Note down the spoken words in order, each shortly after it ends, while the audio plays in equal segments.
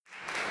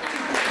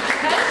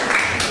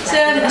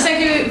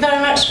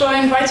much for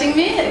inviting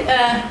me.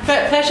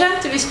 Pleasure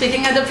to be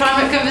speaking at the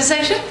Primate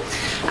Conversation.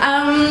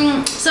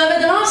 So over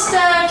the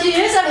last few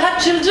years I've had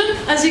children,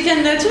 as you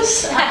can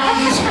notice,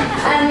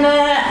 and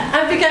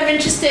I've become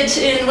interested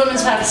in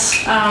women's health.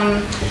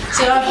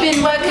 So I've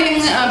been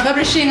working,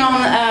 publishing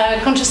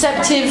on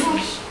contraceptive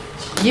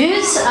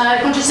use,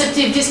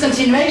 contraceptive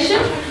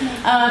discontinuation,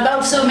 but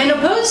also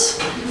menopause.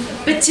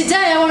 But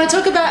today I want to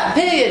talk about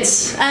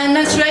periods and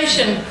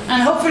menstruation,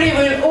 and hopefully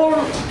we're all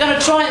going to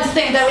try and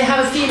think that we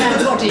have a female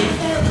body.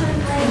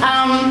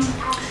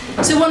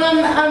 So what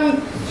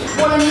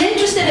I'm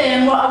interested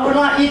in, what I would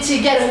like you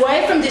to get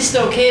away from this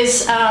talk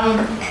is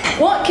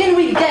what can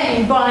we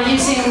gain by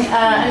using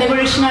an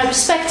evolutionary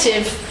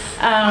perspective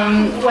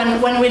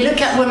when we look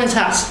at women's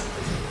health?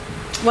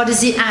 What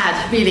does it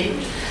add,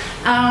 really?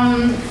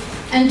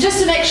 And just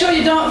to make sure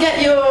you don't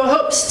get your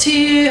hopes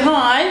too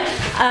high,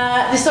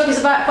 this talk is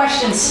about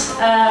questions,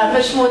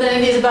 much more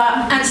than it is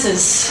about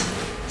answers.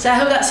 So I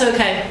hope that's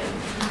okay.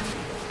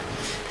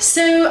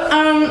 So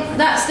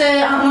that's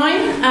the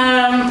outline.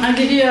 I'll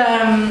give you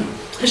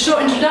a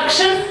short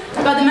introduction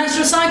about the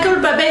menstrual cycle,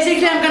 but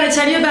basically I'm going to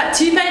tell you about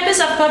two papers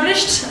I've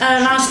published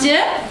last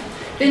year.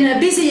 Been a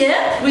busy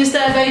year with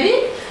the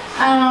baby.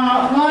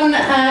 One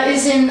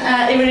is in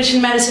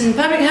Evolution Medicine and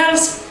Public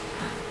Health,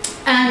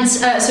 and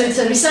so it's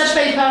a research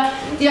paper.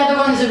 The other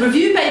one is a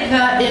review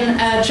paper in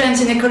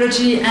Trends in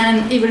Ecology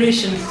and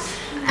Evolution.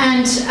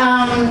 And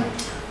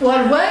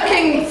while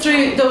working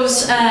through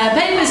those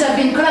papers, I've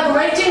been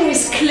collaborating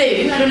with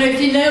Clue. I don't know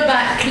if you know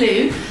about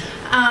Clue.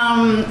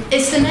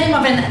 It's the name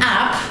of an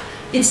app.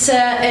 It's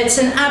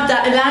an app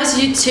that allows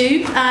you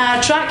to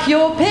track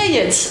your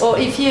periods, or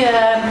if you're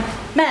a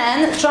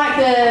man,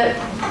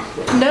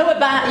 know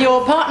about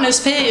your partner's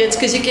periods,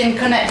 because you can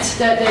connect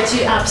the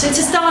two apps. It's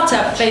a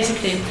startup,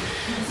 basically.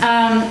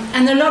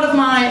 And a lot of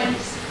my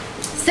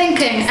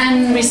thinking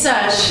and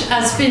research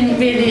has been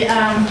really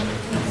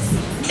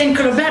in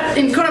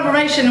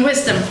collaboration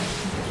with them.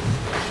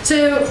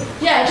 So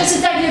yeah, just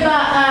to tell you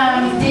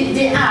about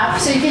the app,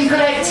 so you can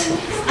collect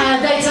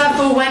data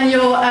for when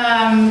your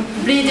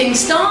bleeding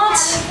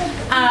starts,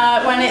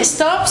 when it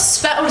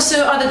stops, but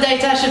also other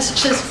data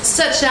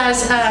such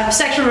as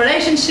sexual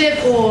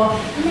relationship, or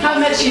how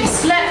much you've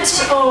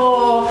slept,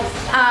 or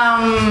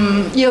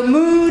your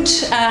mood,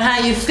 how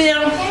you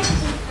feel,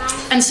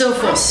 and so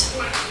forth.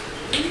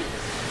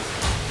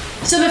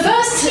 So but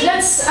first,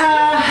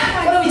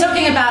 what are we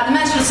talking about? The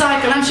menstrual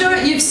cycle. I'm sure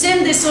you've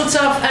seen this sort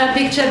of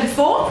picture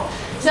before.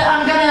 So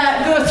I'm going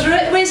to go through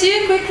it with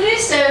you quickly.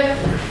 So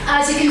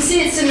as you can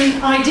see, it's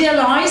an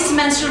idealized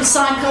menstrual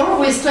cycle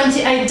with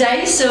 28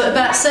 days. So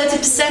about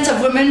 30%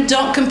 of women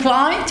don't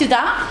comply to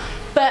that.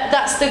 But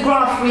that's the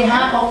graph we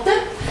have of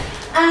them.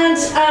 And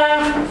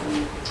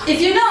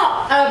if you're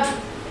not,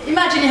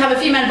 imagine you have a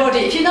female body.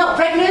 If you're not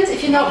pregnant,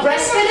 if you're not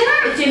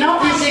breastfeeding, if you're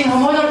not using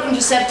hormonal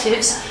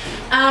contraceptives,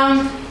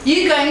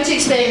 you're going to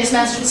experience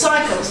menstrual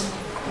cycles.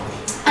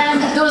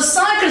 And those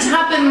cycles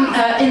happen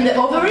in the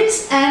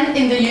ovaries and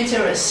in the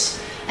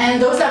uterus.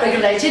 And those are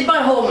regulated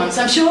by hormones.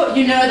 I'm sure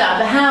you know that,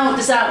 but how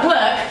does that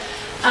work?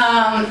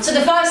 So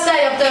the first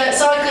day of the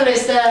cycle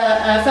is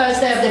the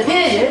first day of the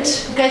period,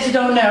 in case you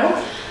don't know.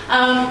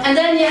 And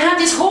then you have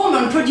this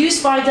hormone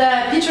produced by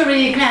the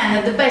pituitary gland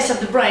at the base of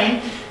the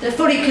brain, the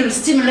follicle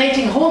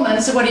stimulating hormone.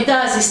 So what it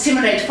does is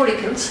stimulate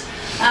follicles.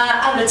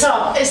 At the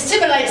top, it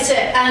stimulates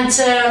it, and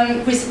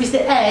with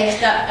the egg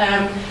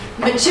that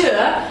mature,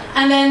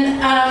 and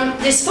then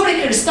this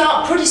follicle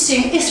start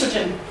producing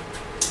estrogen.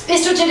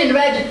 Estrogen in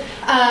red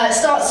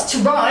starts to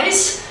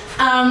rise,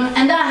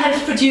 and that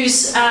helps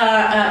produce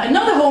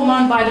another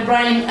hormone by the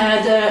brain,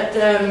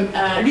 the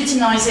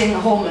luteinizing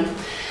hormone.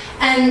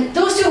 And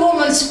those two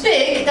hormones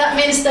peak. That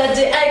means that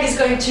the egg is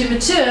going to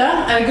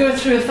mature, go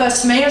through a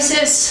first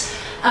meiosis,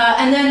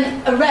 and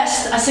then a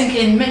rest, I think,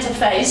 in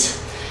metaphase.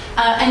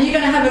 And you're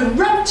going to have a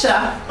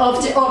rupture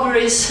of the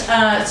ovaries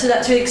so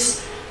that to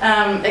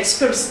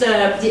expulse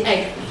the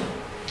egg.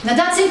 Now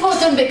that's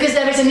important because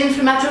there is an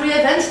inflammatory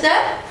event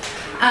there.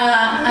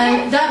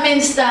 And that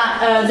means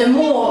that the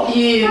more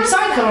you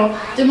cycle,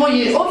 the more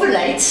you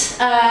ovulate,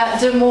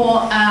 the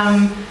more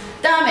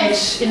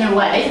damage, in a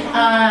way,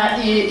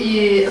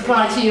 you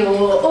apply to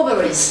your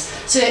ovaries.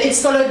 So it's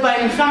followed by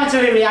an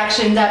inflammatory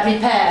reaction that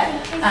repair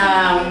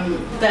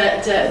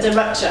the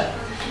rupture.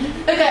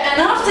 Okay,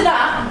 and after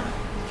that,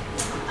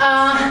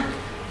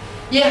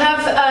 you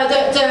have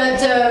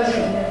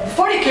the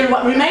follicle,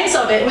 what remains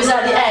of it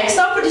without the egg,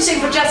 start producing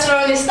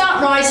progesterone, they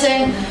start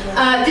rising.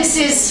 This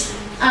is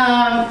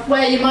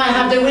where you might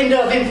have the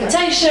window of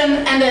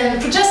implantation, and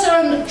then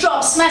progesterone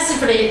drops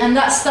massively, and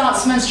that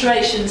starts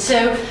menstruation.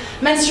 So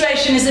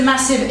menstruation is a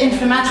massive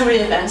inflammatory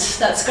event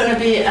that's going to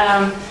be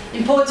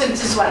important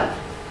as well.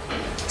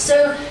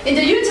 So in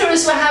the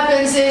uterus, what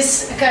happens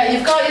is, okay,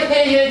 you've got your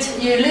period,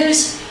 you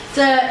lose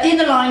the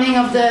inner lining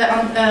of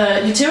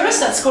the uterus,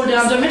 that's called the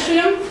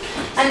endometrium,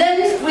 and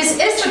then with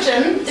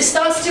estrogen it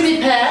starts to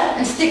repair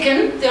and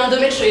thicken the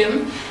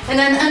endometrium, and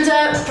then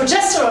under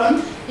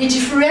progesterone it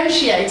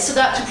differentiates so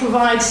that to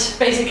provide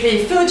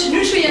basically food,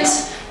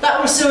 nutrients but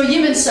also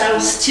human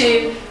cells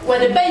to where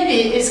the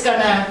baby is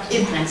gonna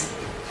implant.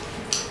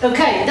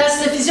 Okay,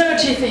 that's the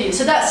physiology for you.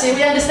 So that's it,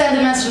 we understand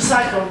the menstrual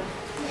cycle.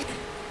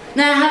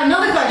 Now I have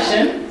another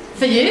question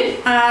for you.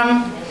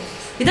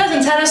 It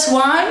doesn't tell us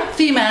why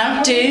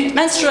females do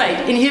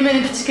menstruate, in human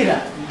in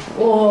particular.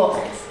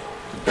 Or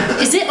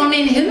is it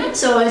only in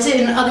humans or is it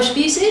in other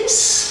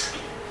species?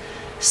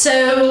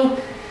 So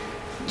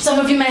some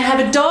of you may have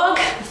a dog,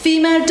 a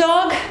female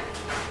dog.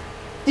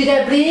 Do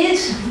they bleed?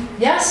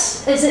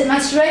 Yes. Is it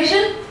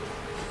menstruation?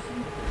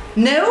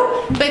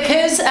 No,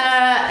 because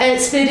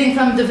it's bleeding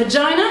from the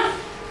vagina.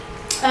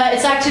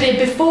 It's actually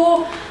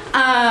before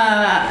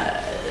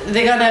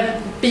they're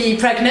gonna be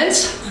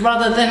pregnant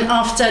rather than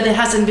after there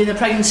hasn't been a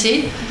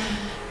pregnancy.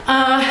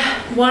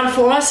 While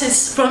for us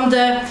it's from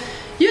the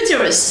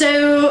uterus.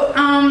 So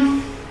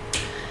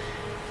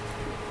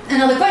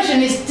another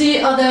question is,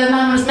 do other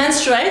mammals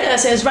menstruate?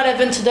 As is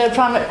relevant to the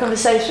primate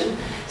conversation.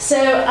 So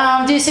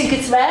do you think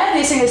it's rare? Do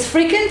you think it's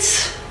frequent?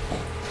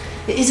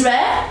 It is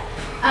rare.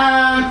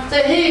 So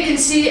here you can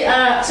see,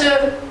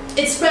 so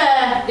it's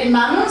rare in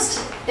mammals.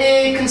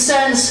 It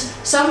concerns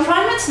some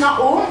primates, not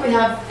all. We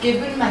have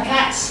gibbon,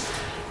 macaques,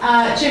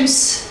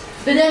 chimps.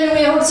 But then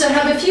we also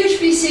have a few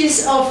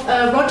species of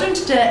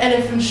rodent, the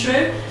elephant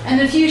shrew,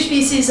 and a few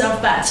species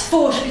of bats,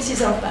 4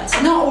 species of bats.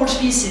 Not all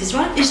species,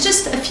 right? It's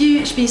just a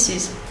few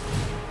species.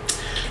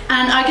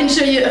 And I can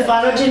show you a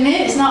phylogeny.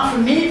 It's not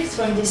from me, it's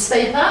from this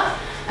paper.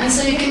 And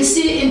so you can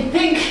see in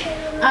pink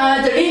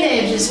the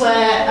lineages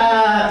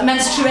where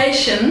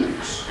menstruation,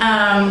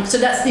 so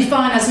that's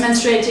defined as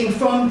menstruating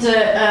from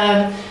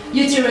the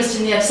uterus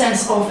in the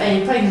absence of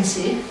a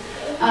pregnancy.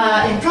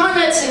 In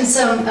primates, in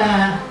some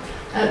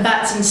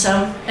bats, and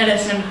some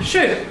elephant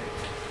shrew.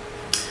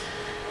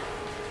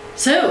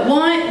 So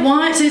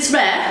why? So it's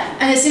rare,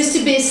 and it seems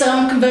to be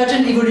some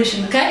convergent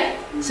evolution. Okay.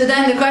 So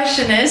then the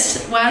question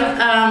is,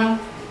 well,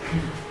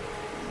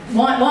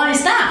 why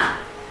is that?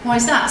 Why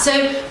is that? So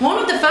one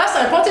of the first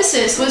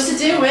hypotheses was to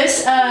do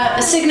with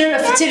a signal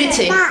of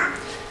fertility.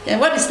 Yeah,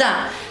 what is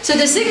that? So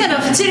the signal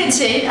of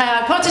fertility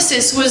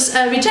hypothesis was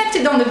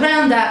rejected on the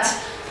ground that,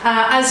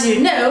 as you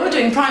know,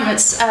 during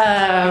primates,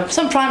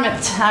 some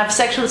primates have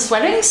sexual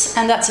swellings,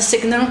 and that's a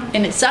signal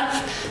in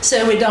itself.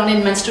 So we don't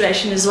need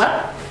menstruation as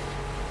well.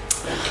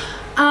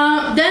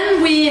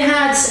 Then we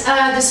had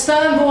the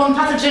sperm-borne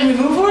pathogen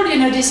removal. You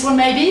know this one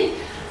maybe.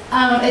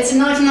 It's in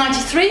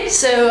 1993,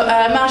 so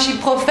Margie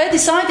Prophet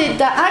decided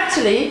that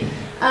actually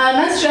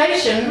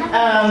menstruation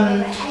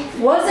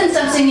wasn't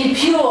something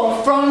impure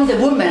from the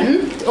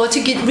woman, or to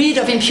get rid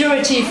of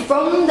impurity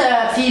from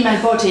the female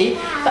body,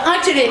 but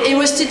actually it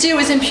was to do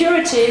with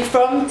impurity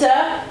from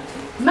the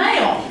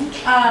male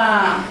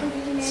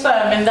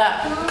sperm in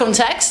that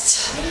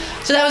context.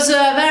 So that was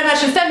very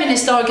much a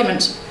feminist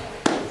argument.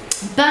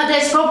 But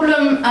there's a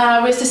problem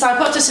with this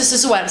hypothesis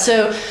as well.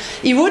 So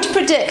it would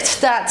predict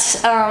that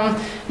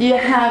you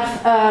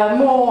have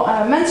more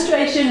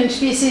menstruation in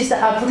species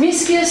that are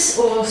promiscuous,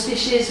 or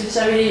species which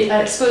are really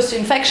exposed to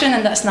infection,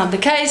 and that's not the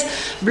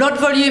case. Blood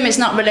volume is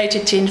not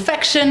related to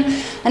infection,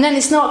 and then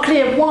it's not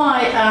clear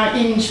why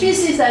in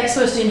species that are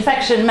exposed to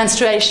infection,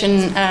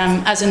 menstruation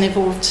hasn't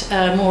evolved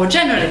more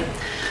generally.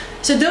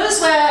 So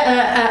those were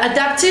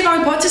adaptive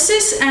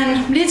hypotheses,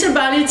 and little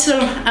by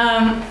little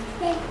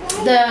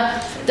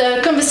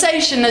the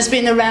conversation has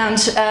been around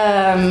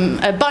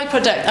a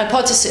byproduct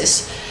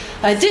hypothesis.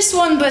 This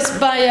one was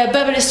by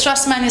Beverly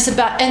Strassman, is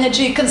about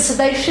energy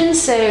conservation.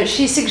 So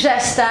she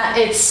suggests that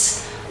it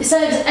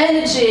saves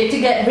energy to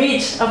get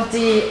rid of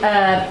the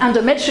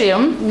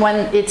endometrium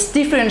when it's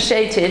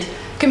differentiated,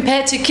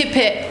 compared to keep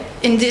it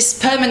in this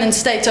permanent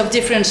state of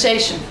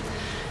differentiation.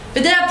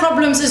 But there are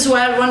problems as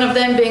well, one of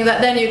them being that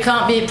then you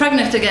can't be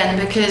pregnant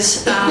again,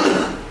 because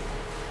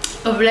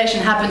ovulation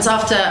happens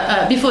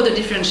before the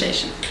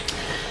differentiation.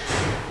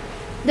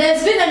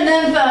 There's been a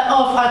number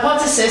of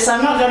hypotheses.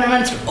 I'm not going to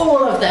run through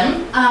all of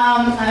them.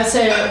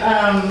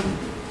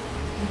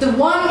 The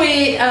one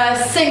we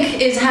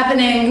think is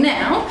happening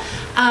now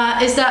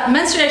is that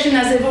menstruation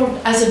has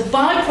evolved as a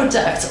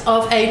byproduct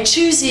of a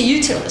choosy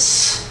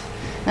uterus.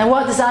 Now,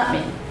 what does that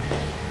mean?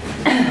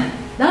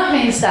 That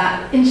means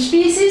that in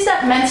species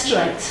that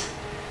menstruate,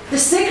 the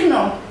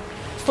signal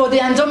for the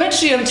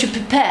endometrium to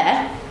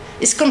prepare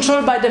is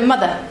controlled by the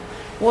mother.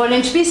 While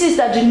in species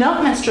that do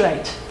not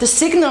menstruate, the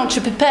signal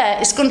to prepare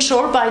is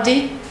controlled by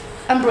the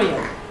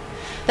embryo.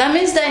 That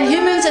means that in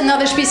humans and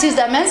other species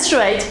that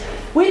menstruate,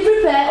 we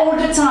prepare all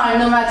the time,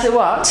 no matter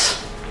what.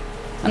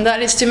 And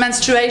that is to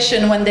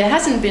menstruation when there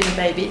hasn't been a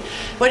baby.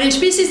 But in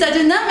species that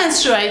do not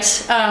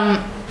menstruate,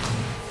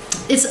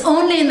 it's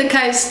only in the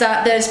case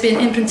that there's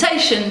been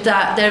implantation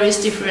that there is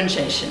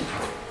differentiation.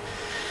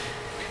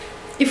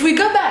 If we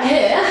go back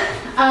here,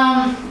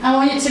 I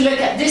want you to look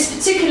at this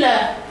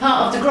particular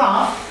part of the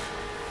graph.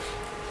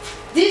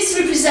 This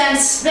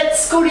represents,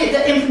 let's call it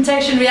the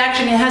implantation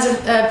reaction. It has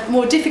a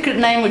more difficult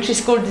name, which is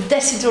called the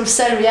decidual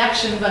cell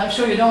reaction, but I'm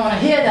sure you don't want to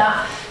hear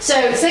that. So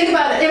think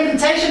about the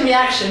implantation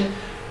reaction.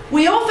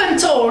 We often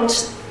told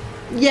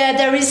yeah,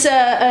 there is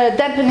a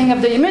dampening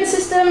of the immune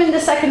system in the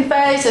second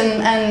phase,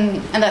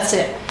 and that's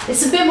it.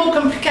 It's a bit more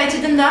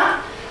complicated than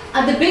that.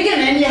 At the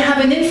beginning, you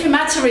have an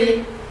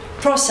inflammatory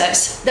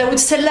process that would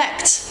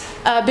select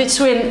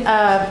between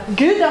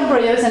good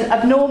embryos and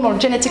abnormal,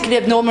 genetically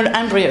abnormal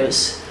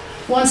embryos.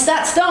 Once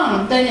that's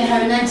done, then you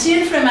have an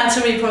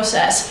anti-inflammatory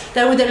process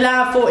that would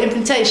allow for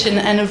implantation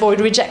and avoid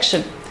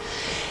rejection.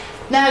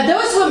 Now,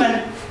 those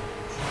women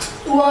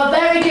who are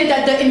very good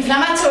at the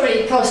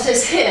inflammatory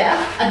process here,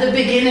 at the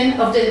beginning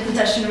of the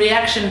implantation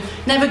reaction,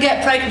 never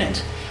get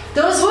pregnant.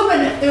 Those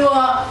women who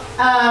are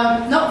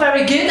not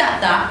very good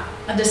at that,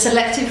 at the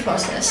selective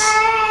process,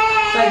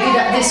 very good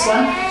at this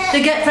one,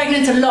 they get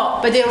pregnant a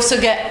lot, but they also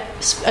get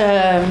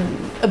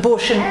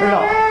abortion a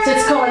lot. So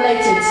it's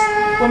correlated.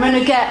 Women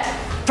who get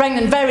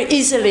pregnant very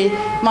easily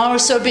might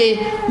also be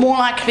more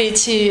likely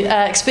to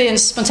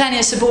experience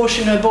spontaneous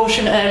abortion or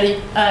abortion early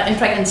in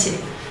pregnancy,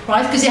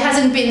 right? Because it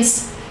hasn't been,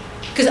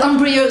 because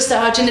embryos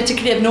that are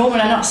genetically abnormal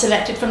are not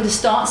selected from the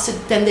start, so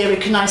then they're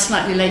recognized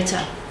slightly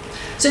later.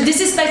 So this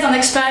is based on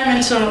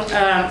experimental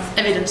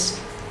evidence.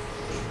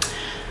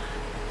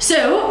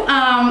 So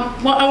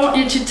what I want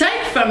you to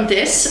take from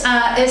this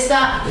is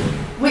that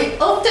we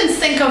often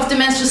think of the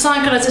menstrual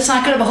cycle as a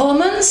cycle of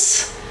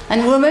hormones,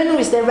 and women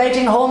with their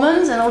raging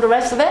hormones and all the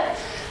rest of it.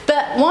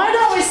 But why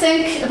don't we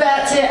think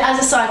about it as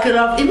a cycle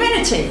of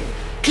immunity?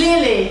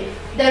 Clearly,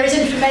 there is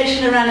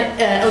inflammation around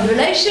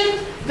ovulation.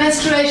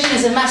 Menstruation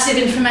is a massive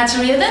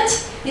inflammatory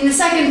event. In the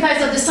second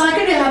phase of the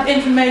cycle, you have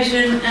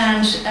inflammation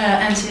and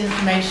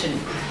anti-inflammation.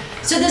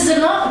 So there's a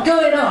lot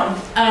going on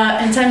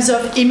in terms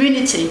of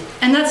immunity.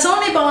 And that's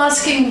only by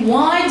asking,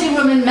 why do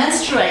women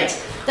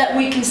menstruate, that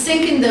we can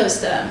think in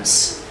those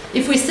terms.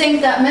 If we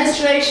think that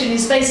menstruation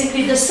is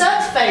basically the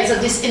third phase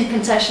of this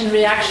implantation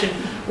reaction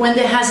when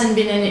there hasn't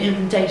been any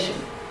implantation.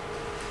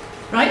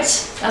 Right?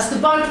 That's the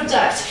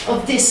byproduct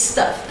of this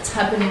stuff that's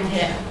happening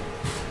here.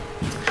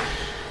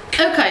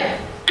 Okay.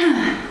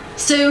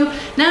 So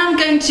now I'm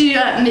going to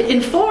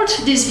unfold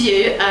this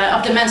view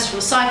of the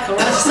menstrual cycle,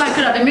 as a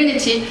cycle of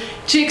immunity,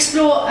 to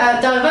explore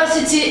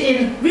diversity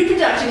in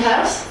reproductive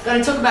health. I'm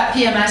going to talk about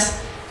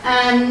PMS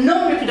and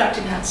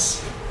non-reproductive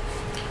health.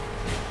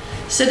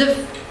 So the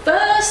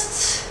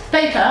first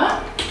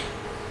paper,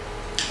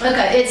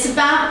 okay, it's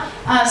about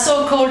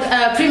so-called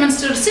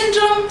premenstrual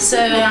syndrome. So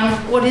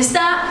what is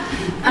that?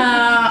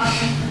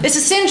 It's a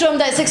syndrome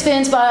that's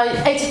experienced by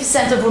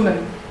 80% of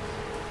women.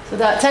 So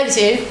that tells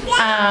you,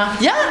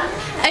 yeah,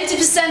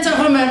 80% of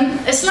women.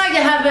 It's like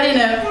you have,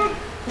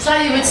 it's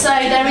like you would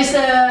say there is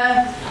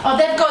the, oh,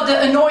 they've got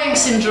the annoying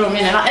syndrome,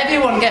 like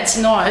everyone gets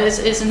annoyed,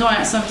 it's annoying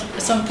at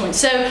some point.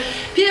 So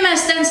PMS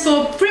stands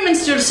for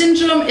premenstrual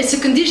syndrome. It's a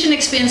condition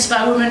experienced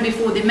by women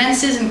before the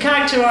menses and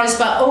characterized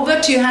by over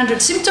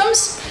 200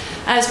 symptoms.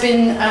 Has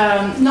been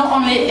not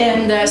only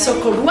in the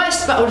so-called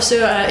West, but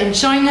also in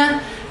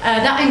China.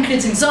 That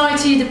includes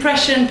anxiety,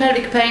 depression,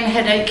 pelvic pain,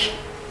 headache.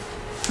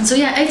 And so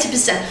yeah,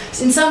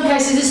 80%. In some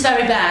cases it's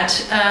very bad,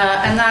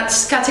 and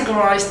that's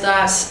categorized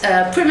as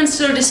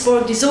premenstrual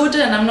dysphoric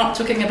disorder, and I'm not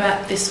talking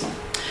about this one.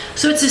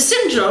 So it's a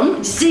syndrome,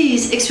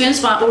 disease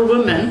experienced by all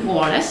women,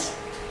 more or less.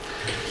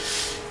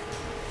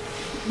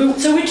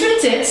 So we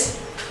treat it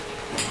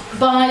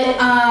by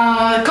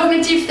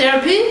cognitive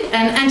therapy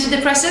and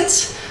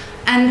antidepressants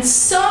and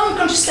some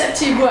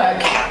contraceptive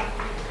work,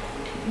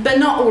 but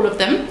not all of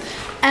them.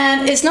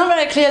 And it's not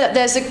very clear that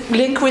there's a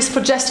link with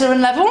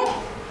progesterone level.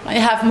 You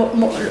have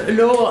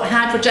low or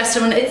high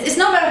progesterone. It's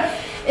not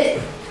very.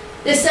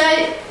 They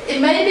say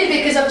it may be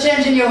because of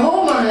changing your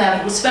hormone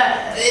levels,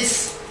 but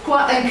it's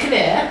quite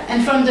unclear.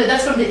 And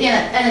that's from the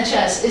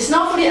NHS. It's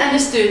not fully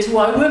understood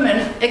why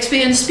women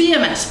experience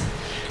PMS.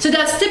 So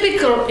that's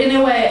typical, in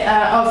a way,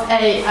 of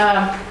a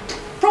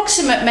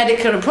proximate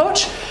medical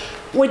approach.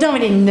 We don't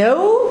really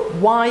know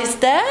why it's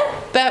there,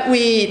 but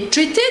we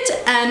treat it,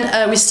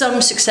 and with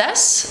some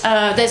success.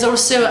 There's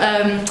also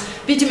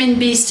vitamin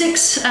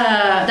B6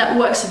 that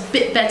works a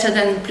bit better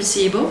than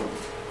placebo,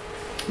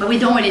 but we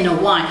don't really know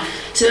why.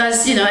 So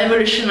as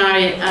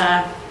evolutionary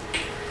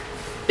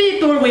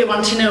people, we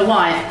want to know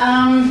why.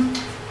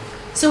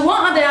 So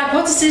what are the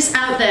hypotheses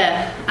out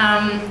there?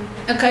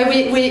 Okay,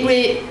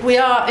 we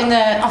are in the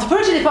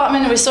anthropology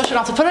department, we're social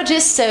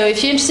anthropologists, so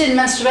if you're interested in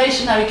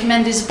menstruation, I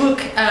recommend this book,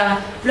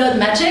 Blood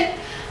Magic,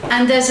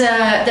 and there's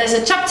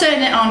a chapter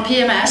in it on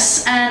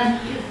PMS, and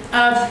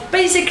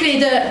basically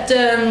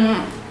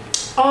the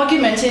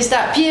argument is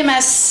that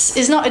PMS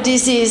is not a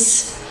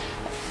disease,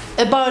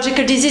 a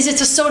biological disease,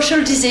 it's a social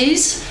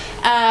disease,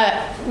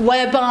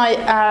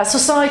 whereby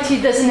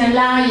society doesn't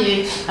allow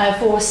you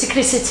for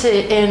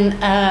cyclicity in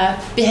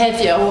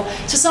behavior, or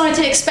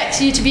society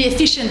expects you to be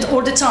efficient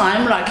all the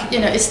time, like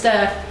it's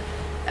the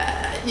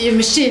your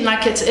machine,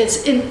 like it's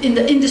in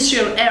the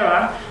industrial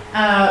era,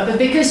 but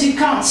because you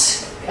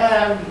can't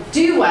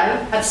do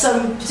well at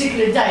some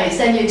particular days,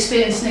 then you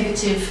experience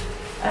negative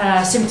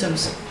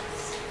symptoms.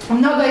 I'm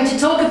not going to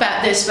talk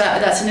about this, but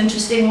that's an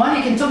interesting one.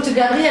 You can talk to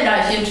Gabriela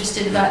if you're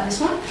interested about this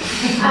one.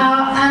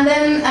 And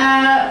then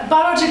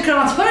biological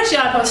anthropology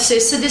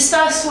hypothesis. So this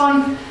first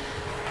one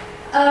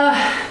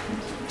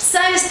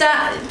says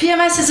that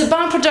PMS is a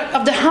byproduct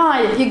of the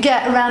high you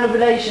get around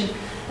ovulation.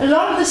 A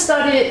lot of the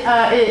study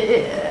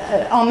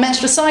on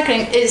menstrual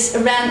cycling is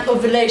around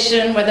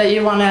ovulation, whether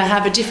you want to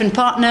have a different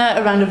partner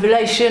around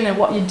ovulation and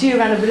what you do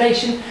around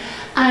ovulation.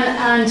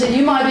 And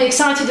you might be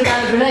excited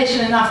around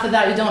ovulation and after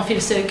that you don't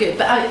feel so good.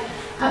 But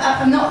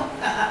I'm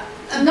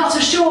not so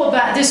sure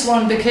about this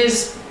one,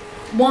 because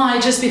why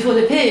just before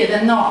the period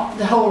and not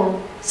the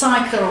whole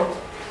cycle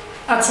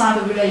outside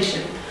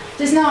ovulation?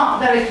 It's not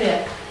very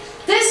clear.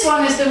 This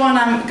one is the one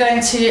I'm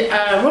going to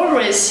roll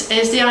with,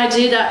 is the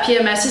idea that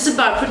PMS is a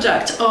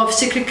byproduct of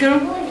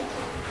cyclical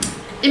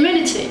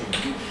immunity.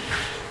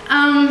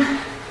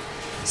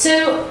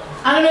 So,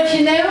 I don't know if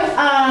you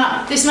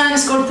know, this man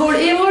is called Paul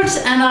Ewald,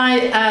 and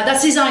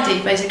that's his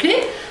idea,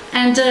 basically.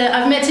 And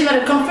I've met him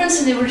at a conference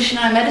in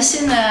evolutionary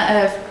medicine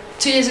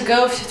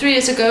 3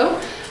 years ago.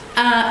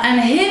 And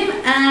him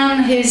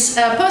and his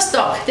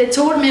postdoc, they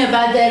told me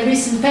about their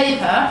recent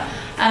paper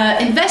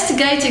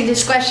investigating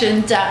this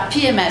question that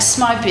PMS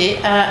might be,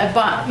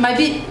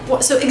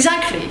 so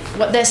exactly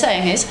what they're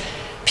saying is,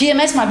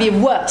 PMS might be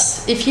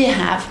worse if you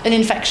have an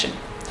infection.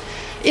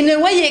 In a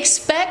way, you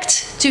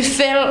expect to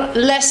feel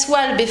less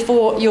well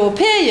before your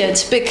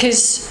period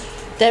because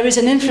there is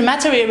an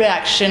inflammatory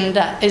reaction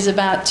that is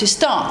about to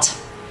start.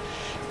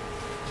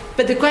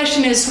 But the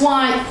question is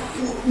why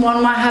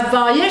one might have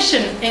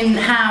variation in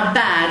how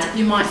bad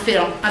you might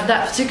feel at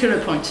that particular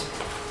point.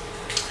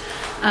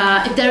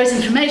 If there is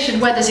inflammation,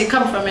 where does it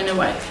come from in a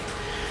way?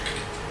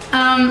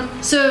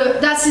 So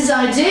that's his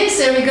idea.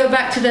 So we go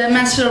back to the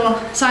menstrual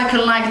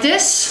cycle like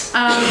this.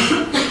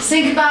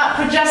 Think about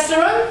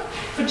progesterone.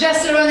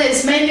 Progesterone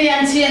is mainly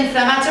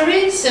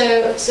anti-inflammatory.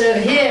 So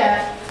here,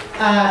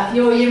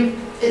 your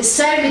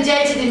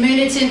cell-mediated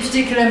immunity in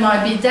particular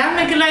might be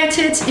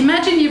downregulated.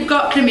 Imagine you've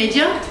got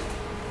chlamydia.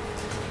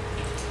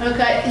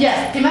 Okay,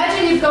 yeah,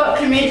 imagine you've got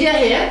chlamydia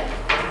here.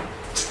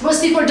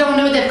 Most people don't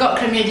know they've got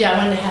chlamydia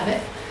when they have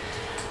it.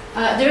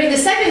 During the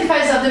second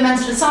phase of the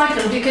menstrual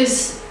cycle,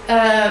 because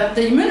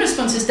the immune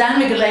response is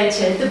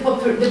downregulated, the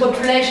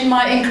population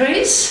might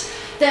increase.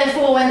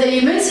 Therefore, when the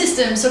immune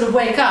system sort of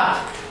wake up,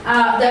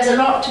 there's a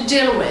lot to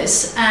deal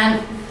with,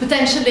 and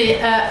potentially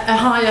a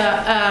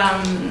higher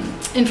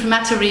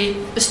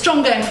a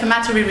stronger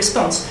inflammatory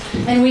response.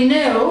 And we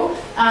know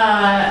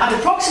at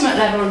approximate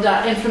level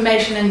that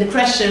inflammation and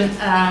depression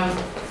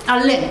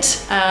are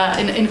linked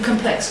in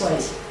complex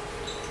ways.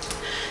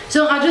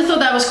 So I just thought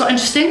that was quite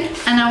interesting,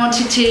 and I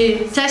wanted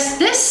to test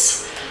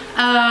this.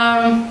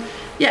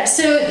 Yeah,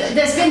 so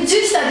there's been 2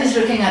 studies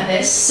looking at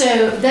this.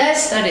 So their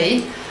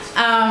study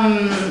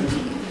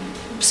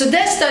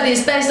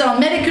is based on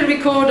medical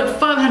record of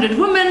 500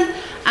 women.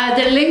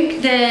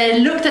 They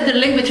looked at the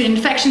link between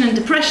infection and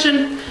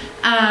depression.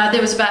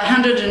 There was about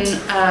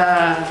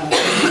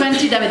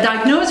 120 that were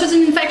diagnosed with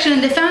an infection,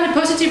 and they found a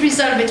positive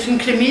result between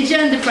chlamydia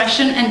and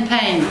depression and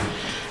pain.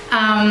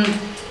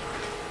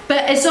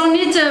 But it's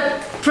only the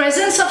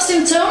presence of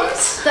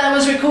symptoms that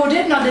was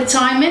recorded, not the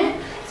timing.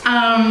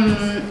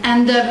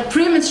 And the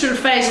premenstrual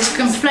phase is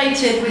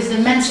conflated with the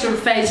menstrual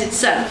phase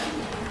itself.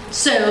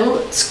 So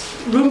it's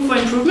room for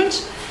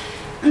improvement.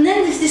 And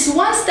then there's this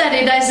one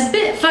study that is a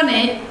bit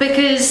funny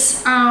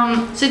because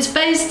so it's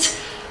based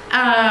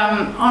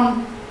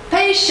on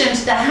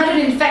patients that had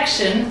an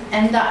infection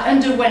and that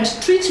underwent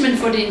treatment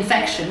for the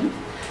infection.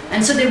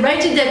 And so they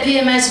rated their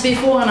PMS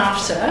before and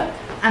after,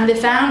 and they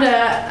found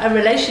a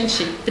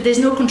relationship, but there's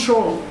no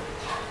control.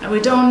 And we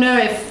don't know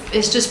if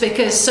it's just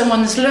because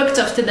someone's looked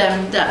after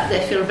them that they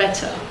feel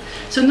better.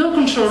 So no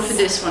control for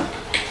this one.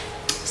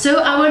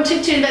 So I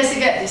wanted to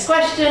investigate this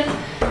question.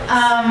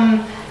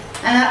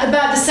 And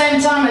about the same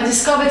time, I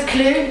discovered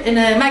Clue in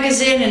a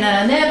magazine in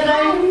an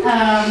airplane,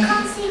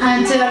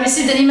 and I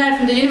received an email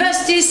from the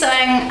university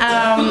saying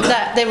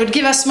that they would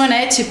give us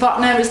money to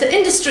partner with the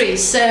industry.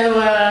 So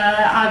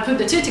I put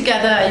the 2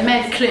 together, I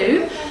made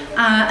Clue,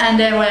 and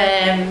they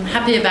were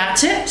happy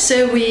about it.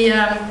 So we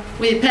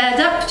paired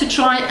up to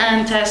try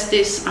and test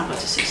this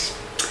hypothesis.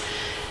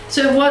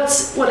 So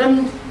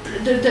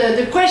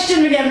the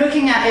question really I'm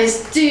looking at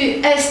is,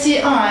 do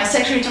STI,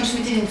 sexually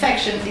transmitted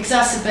infection,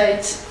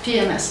 exacerbate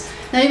PMS?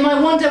 Now you might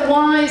wonder,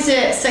 why is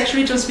it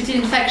sexually transmitted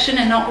infection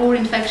and not all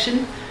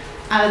infection?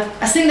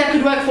 I think that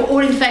could work for all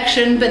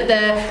infection, but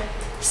the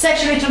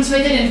sexually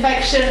transmitted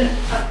infection,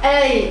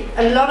 a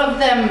lot of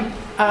them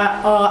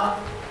are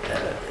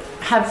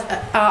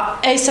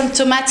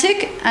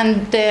asymptomatic,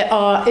 and there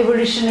are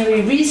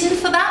evolutionary reasons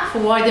for that, for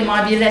why they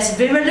might be less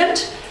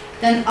virulent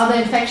than other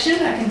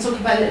infections. I can talk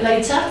about it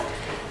later.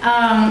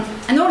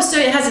 And also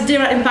it has a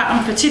direct impact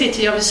on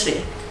fertility,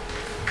 obviously.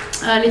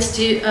 Leads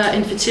to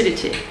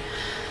infertility.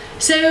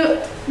 So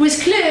with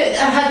Clue,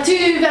 I had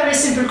 2 very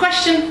simple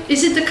questions.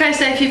 Is it the case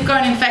that if you've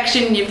got an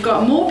infection, you've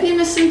got more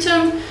PMS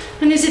symptoms?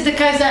 And is it the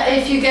case that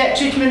if you get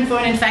treatment for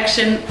an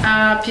infection,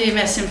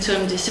 PMS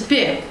symptoms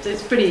disappear? So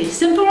it's pretty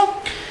simple.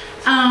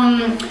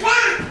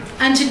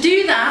 And to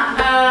do that,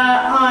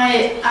 I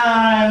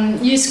I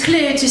used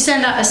CLIA to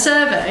send out a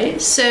survey.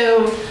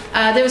 So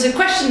there was a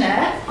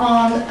questionnaire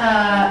on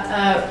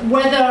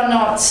whether or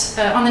not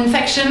on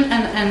infection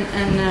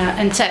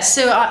and tests.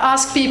 So I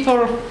asked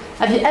people,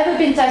 have you ever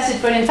been tested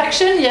for an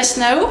infection? Yes,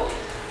 no.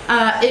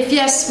 If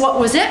yes, what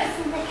was it?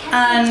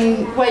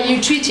 And were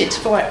you treated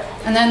for it?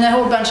 And then a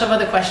whole bunch of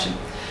other questions.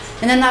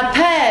 And then I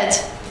paired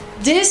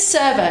this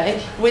survey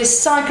with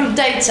cycle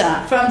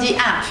data from the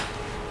app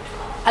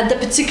at the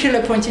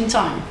particular point in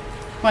time.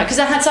 Right, because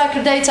I had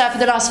cycle data for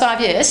the last 5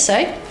 years,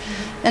 say.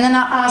 And then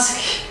I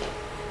ask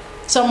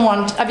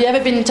someone, have you ever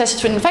been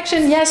tested for an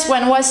infection? Yes,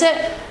 when was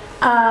it?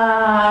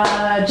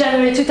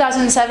 January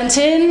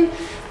 2017.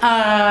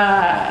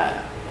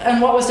 And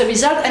what was the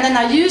result? And then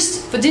I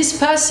used, for this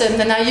person,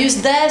 then I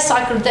used their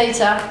cycle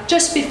data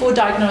just before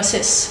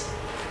diagnosis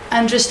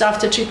and just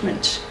after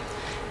treatment.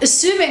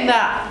 Assuming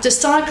that the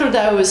cycle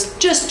that was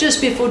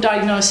just before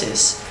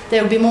diagnosis, they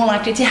would be more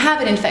likely to have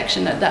an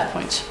infection at that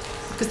point,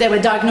 because they were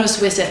diagnosed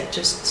with it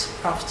just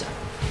after.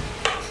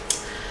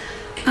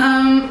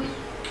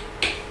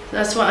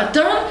 That's what I've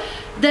done.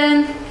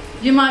 Then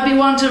you might be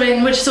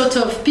wondering which sort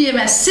of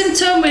PMS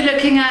symptom we're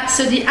looking at.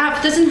 So the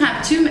app doesn't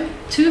have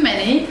too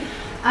many.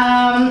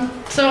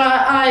 So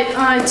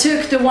I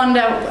took the one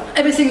that,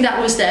 everything that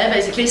was there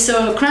basically.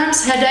 So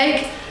cramps,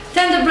 headache,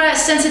 tender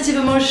breast, sensitive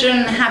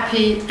emotion,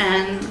 happy,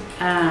 and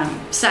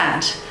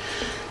sad.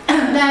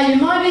 Now you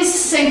might be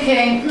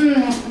thinking,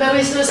 but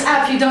with those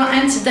apps you don't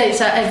enter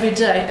data every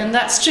day, and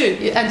that's true.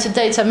 You enter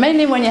data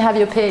mainly when you have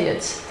your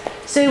periods.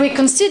 So we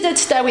considered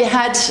that we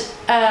had,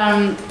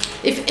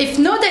 if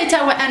no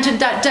data were entered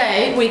that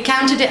day, we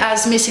counted it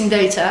as missing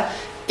data.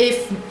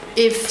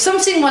 If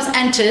something was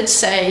entered,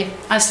 say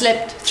I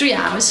slept 3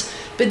 hours,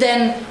 but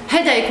then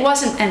headache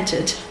wasn't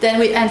entered, then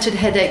we entered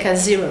headache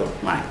as 0.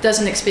 Right,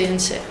 doesn't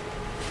experience it.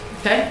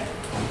 Okay.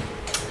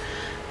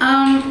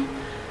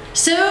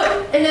 So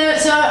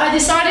I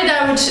decided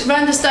I would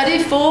run the study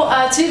for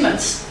 2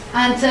 months,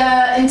 and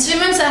in 2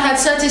 months I had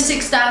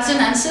 36,000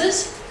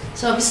 answers.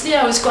 So obviously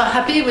I was quite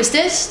happy with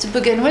this to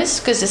begin with,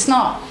 because it's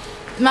not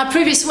my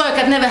previous work.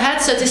 I've never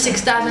had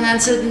 36,000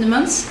 answers in a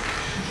month.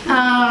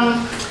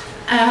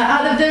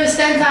 Out of those,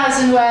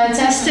 10,000 were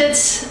tested,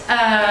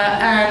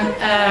 and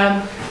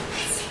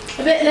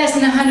a bit less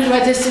than 100 were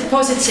tested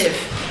positive.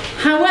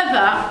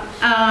 However,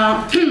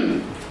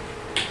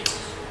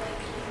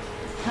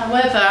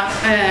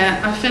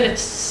 I feel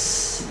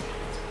it's,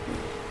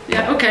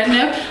 yeah, okay,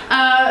 no.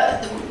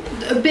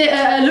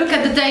 A look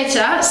at the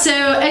data.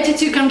 So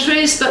 82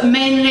 countries, but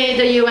mainly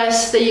the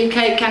US, the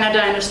UK,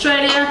 Canada, and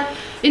Australia.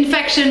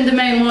 Infection, the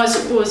main was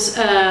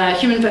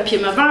human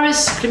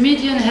papillomavirus,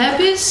 chlamydia, and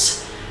herpes.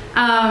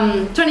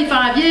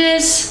 25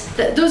 years,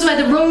 those were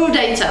the raw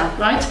data,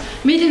 right?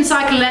 Median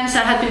cycle length, I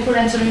had people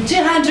entering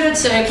 200,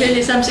 so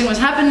clearly something was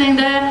happening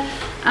there.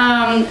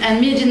 And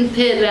median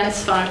period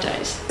length, 5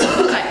 days.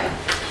 Okay.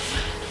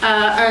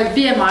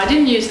 BMI, I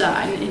didn't use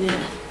that in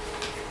here.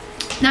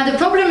 Now the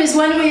problem is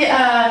when we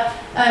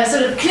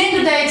sort of clean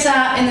the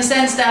data, in the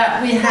sense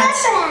that we had,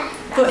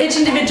 for each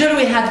individual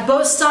we had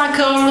both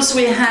cycles,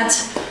 we had,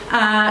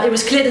 it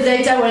was clear the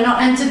data were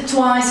not entered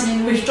twice. I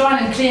mean, we've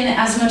tried and clean it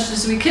as much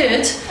as we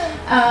could.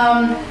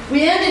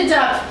 We ended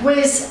up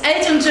with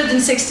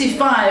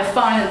 865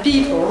 final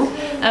people,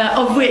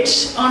 of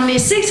which only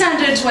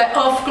 600 were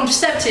off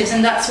contraceptives,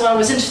 and that's what I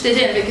was interested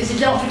in, because you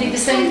don't predict the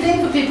same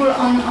thing for people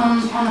on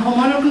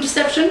hormonal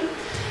contraception.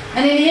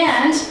 And in the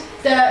end,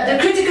 the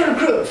critical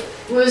group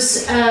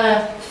was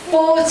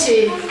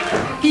 40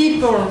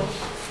 people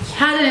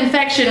had an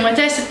infection, were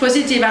tested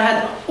positive. I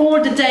had all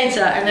the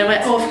data, and they were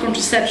off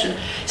contraception.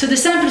 So the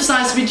sample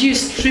size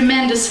reduced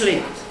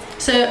tremendously.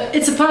 So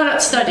it's a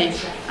pilot study.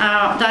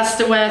 That's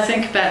the way I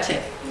think about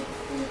it.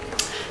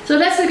 So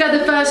let's look at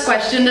the first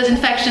question: does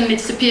infection lead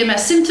to PMS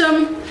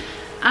symptom?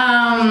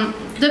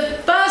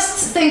 The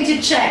first thing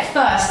to check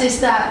first is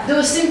that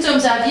those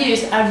symptoms I've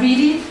used are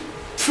really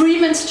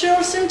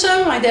premenstrual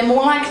symptoms, like they're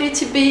more likely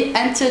to be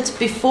entered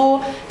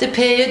before the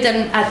period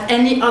than at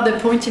any other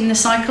point in the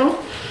cycle.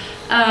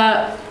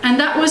 And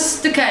that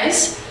was the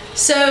case.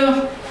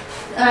 So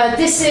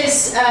this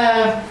is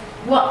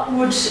what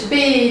would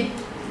be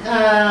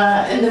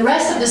in the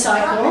rest of the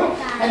cycle,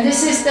 and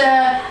this is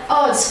the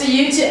odds for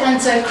you to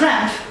enter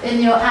cramp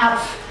in your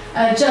app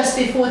just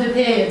before the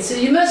period. So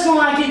you're much more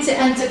likely to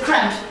enter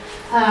cramp,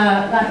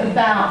 like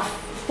about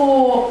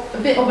a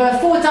bit over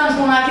 4 times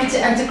more likely to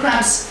enter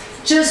cramps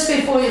just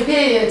before your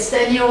periods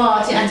than you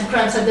are to enter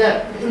cramps in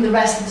the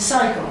rest of the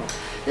cycle.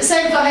 The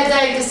same for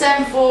headache, the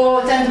same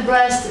for tender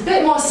breast, a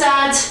bit more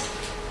sad.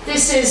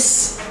 This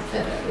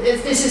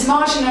is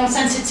marginal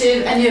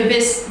sensitive, and you're a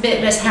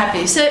bit less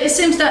happy. So it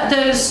seems that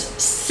those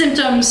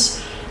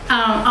symptoms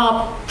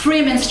are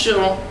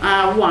premenstrual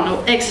one,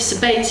 or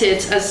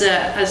exacerbated as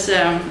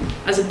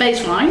a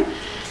baseline.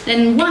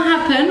 Then what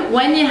happens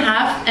when you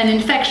have an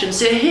infection?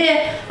 So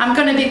here I'm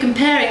going to be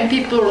comparing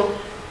people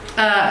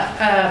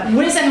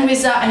with and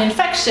without an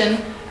infection,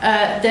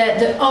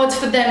 the odds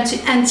for them to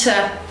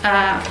enter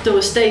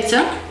those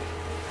data.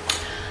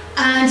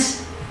 And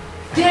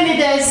clearly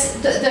there's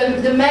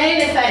the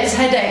main effect is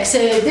headache. So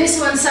this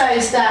one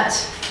says that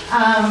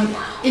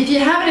if you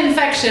have an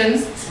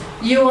infection,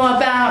 you are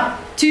about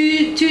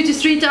 2 to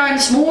 3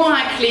 times more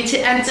likely to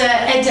enter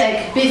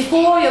headache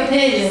before your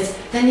period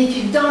than if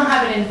you don't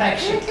have an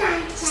infection.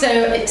 So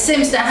it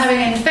seems that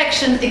having an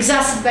infection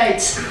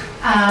exacerbates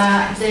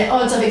the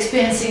odds of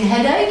experiencing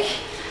headache.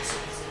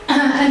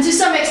 And to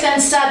some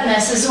extent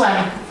sadness as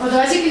well.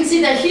 Although as you can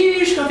see, that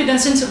huge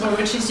confidence interval,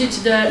 which is due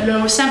to the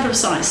low sample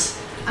size.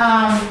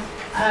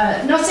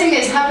 Nothing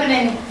is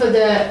happening for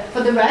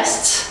the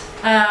rest.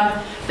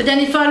 But then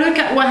if I look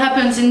at what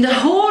happens in the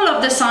whole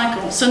of the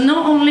cycle, so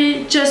not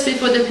only just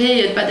before the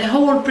period, but the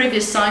whole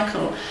previous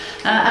cycle,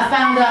 I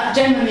found that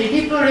generally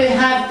people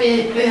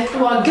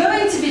who are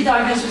going to be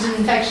diagnosed with an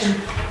infection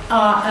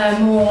are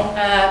more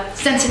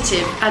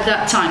sensitive at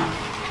that time.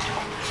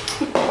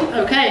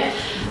 Okay.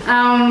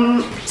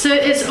 So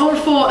it's all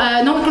for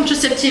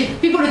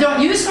non-contraceptive people who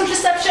don't use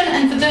contraception,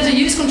 and for those who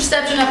use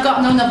contraception have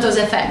got none of those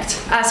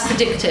effects as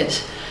predicted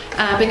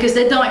because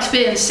they don't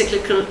experience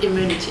cyclical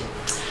immunity.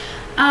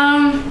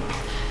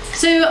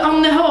 So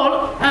on the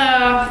whole,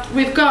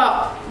 we've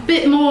got a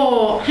bit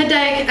more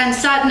headache and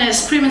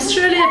sadness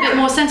premenstrually, a bit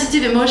more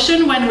sensitive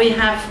emotion when we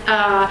have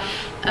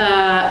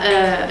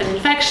an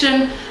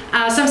infection.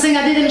 Something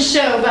I didn't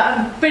show, but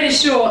I'm pretty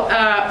sure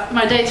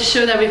my data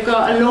show that we've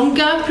got a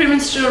longer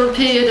premenstrual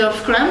period of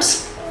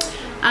cramps.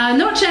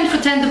 No change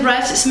for tender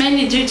breast. It's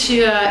mainly due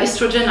to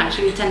estrogen,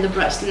 actually, tender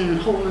breast and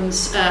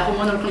hormones,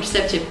 hormonal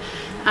contraceptive.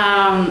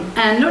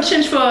 And no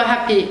change for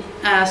happy,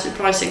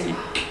 surprisingly.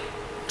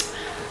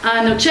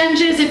 No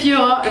changes if you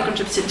are a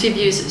contraceptive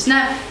user.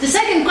 Now, the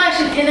second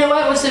question, in a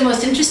way, was the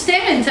most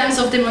interesting in terms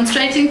of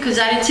demonstrating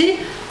causality.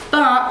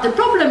 But the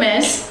problem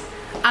is,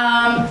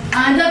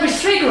 I ended up with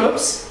 3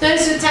 groups.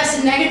 Those who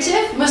tested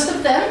negative, most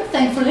of them,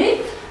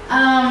 thankfully,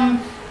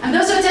 and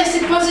those who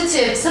tested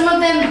positive. Some of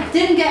them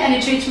didn't get any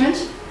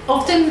treatment.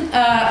 Often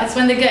it's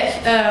when they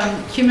get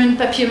human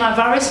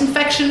papillomavirus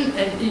infection.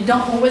 You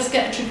don't always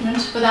get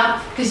treatment for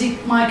that because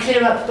it might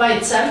clear up by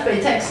itself, but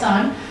it takes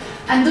time.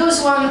 And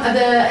those one are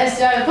the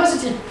STI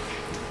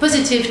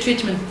positive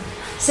treatment.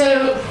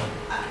 So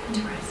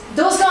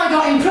those guys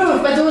don't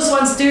improve, but those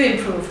ones do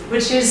improve,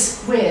 which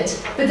is weird.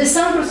 But the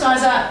sample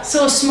size are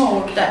so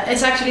small that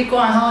it's actually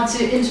quite hard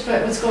to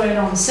interpret what's going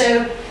on.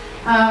 So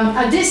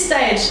at this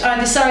stage, I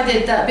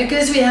decided that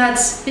because we had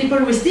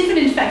people with different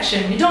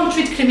infection, you don't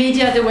treat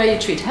chlamydia the way you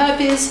treat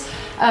herpes.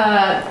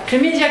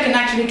 Chlamydia can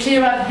actually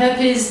clear up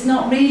herpes,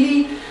 not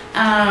really.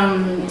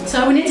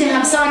 So we need to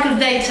have cycle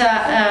data,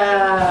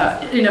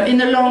 in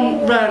the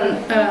long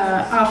run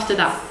after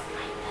that,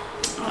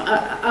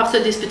 after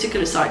this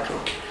particular cycle.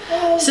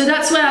 So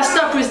that's where I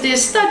stopped with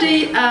this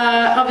study.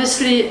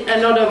 Obviously, a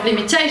lot of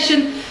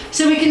limitation.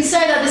 So we can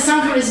say that the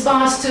sample is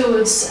biased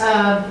towards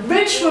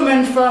rich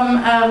women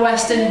from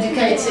Western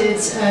educated,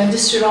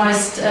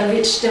 industrialized,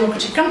 rich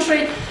democratic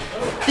country.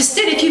 But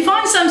still, if you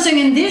find something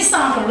in this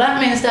sample,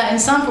 that means that in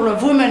sample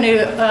of women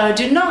who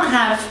do not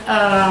have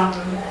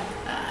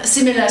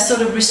similar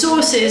sort of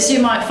resources, you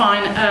might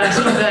find a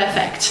stronger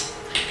effect.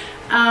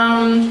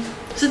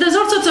 So there's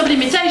all sorts of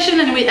limitations,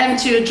 and we aim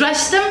to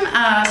address them.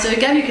 So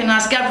again, you can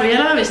ask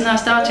Gabriella, who is now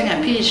starting a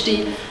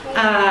PhD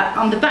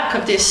on the back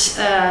of this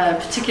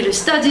particular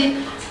study,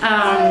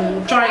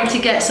 trying to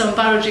get some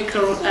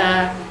biological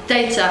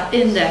data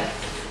in there.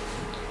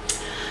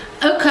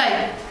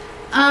 Okay,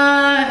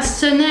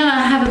 so now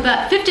I have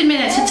about 15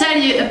 minutes to tell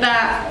you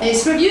about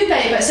this review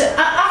paper. So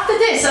after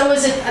this, I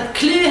was at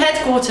CLU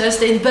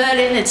headquarters in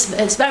Berlin. It's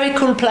a very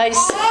cool place,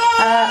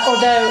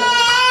 although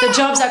the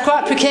jobs are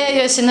quite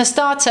precarious in a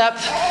startup.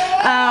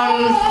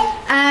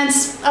 And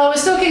I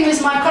was talking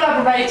with my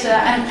collaborator,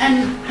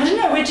 and I don't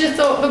know, we just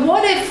thought, but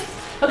what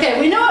if,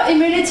 okay, we know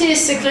immunity is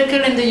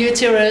cyclical in the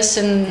uterus,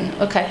 and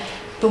okay,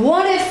 but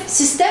what if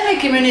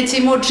systemic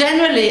immunity more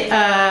generally,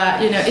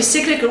 is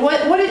cyclical?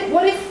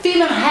 What if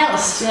female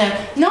health,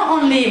 not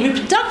only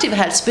reproductive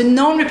health, but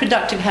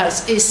non-reproductive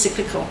health is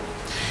cyclical?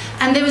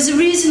 And there was a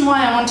reason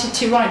why I wanted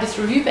to write this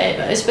review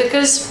paper, is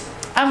because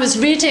I was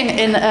reading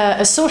in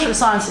a social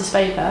sciences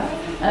paper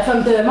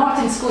from the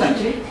Martin School,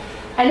 actually,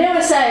 and they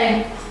were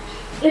saying,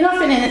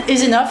 enough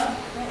is enough.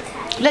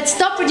 Let's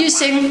stop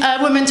reducing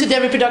women to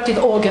their reproductive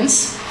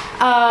organs.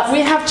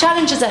 We have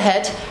challenges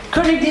ahead: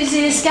 chronic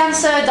disease,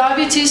 cancer,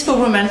 diabetes for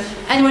women,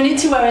 and we need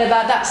to worry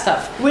about that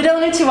stuff. We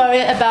don't need to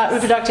worry about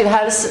reproductive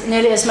health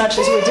nearly as much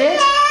as we did,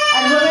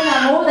 and women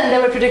are more than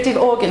their reproductive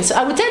organs.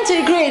 I would tend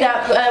to agree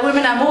that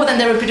women are more than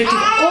their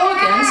reproductive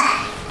organs,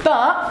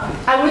 but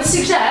I would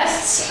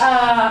suggest,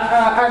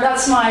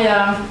 that's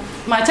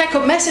my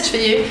take-home message for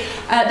you,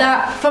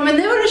 that from an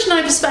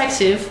evolutionary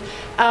perspective,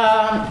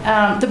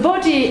 the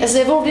body has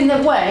evolved in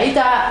a way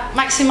that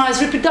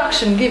maximizes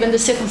reproduction given the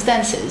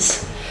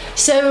circumstances.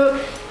 So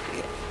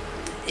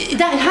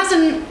that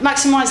hasn't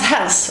maximized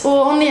health,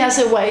 or only as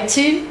a way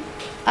to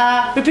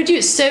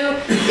reproduce. So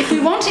if we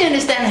want to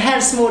understand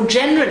health more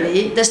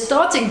generally, the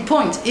starting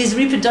point is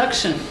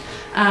reproduction,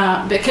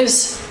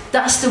 because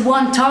that's the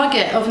one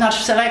target of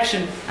natural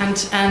selection, and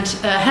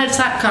health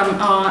outcomes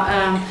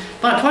are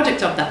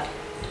byproduct of that.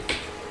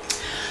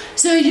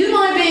 So you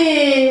might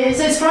be,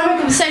 so it's primary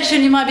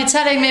conversation, you might be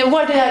telling me,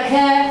 why do I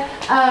care?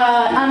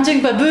 I'm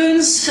doing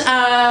baboons.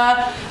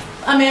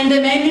 I mean,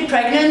 they're mainly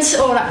pregnant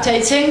or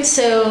lactating,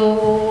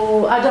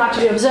 so I don't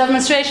actually observe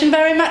menstruation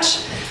very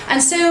much.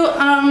 And so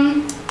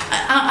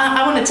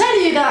I want to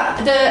tell you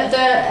that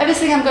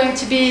everything I'm going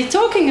to be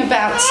talking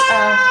about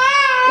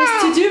is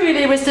to do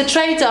really with the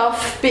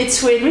trade-off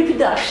between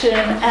reproduction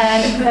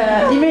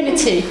and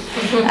immunity.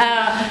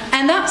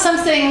 And that's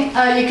something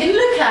you can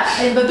look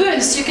at in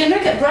baboons. You can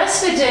look at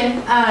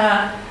breastfeeding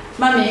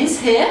mummies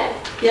here,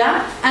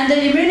 yeah, and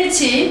the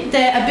immunity,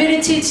 their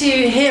ability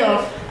to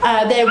heal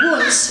their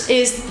wounds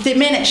is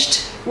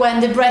diminished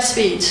when they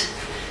breastfeed.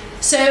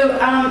 So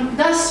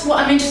that's what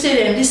I'm interested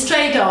in, this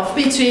trade-off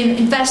between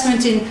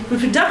investment in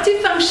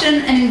reproductive function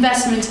and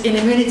investment in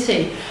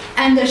immunity.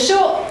 And the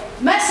short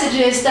message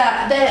is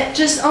that there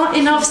just aren't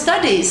enough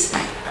studies.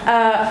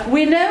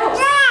 We know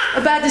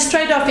about this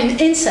trade-off in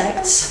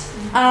insects,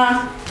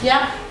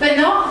 yeah, but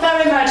not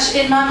very much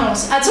in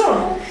mammals at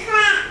all.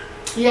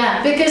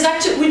 Yeah, because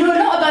actually we know a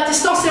lot about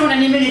testosterone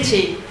and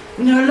immunity.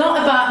 We know a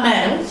lot about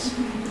males.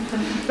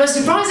 But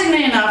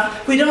surprisingly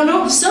enough, we don't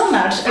know so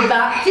much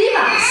about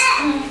females.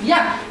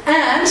 Yeah,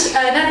 and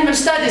in animal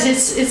studies,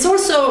 it's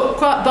also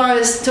quite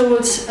biased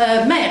towards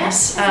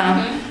males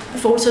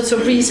for all sorts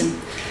of reasons.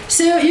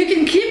 So you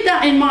can keep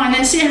that in mind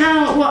and see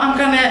how what I'm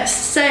going to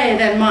say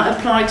then might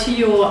apply to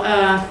your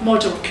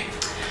model.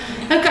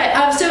 Okay,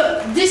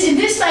 so in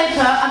this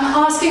paper, I'm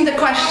asking the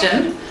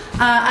question,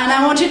 and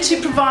I wanted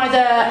to provide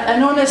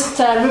an honest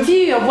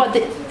review of what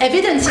the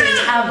evidence is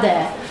out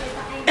there.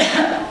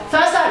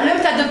 First, I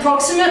looked at the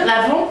proximate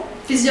level,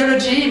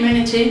 physiology,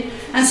 immunity,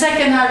 and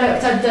second, I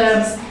looked at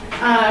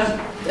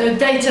the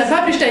data,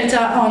 published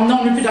data on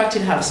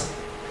non-reproductive health.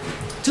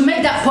 To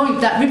make that point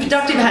that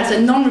reproductive health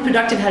and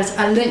non-reproductive health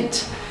are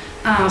linked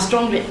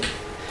strongly.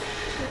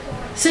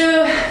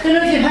 So, I don't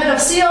know if you've heard of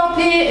CRP.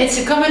 It's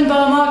a common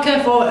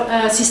biomarker for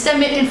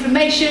systemic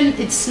inflammation.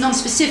 It's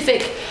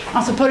non-specific.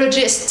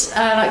 Anthropologists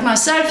like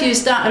myself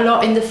use that a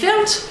lot in the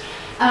field.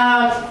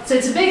 So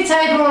it's a big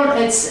table.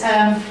 It's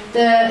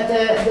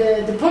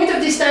the point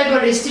of this table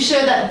is to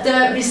show that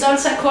the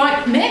results are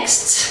quite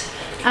mixed.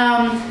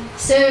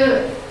 So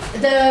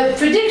the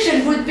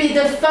prediction would be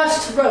the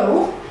first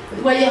row,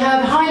 where you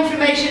have high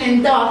inflammation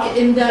in dark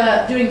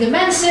during the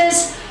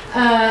menses,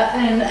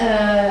 and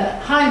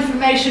high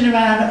inflammation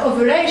around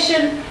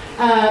ovulation,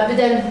 but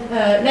then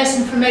less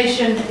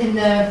inflammation in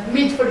the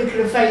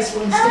mid-follicular phase,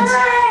 for instance.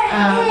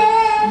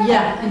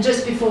 Yeah, and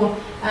just before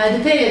the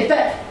period.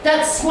 But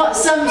that's what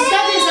some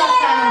studies have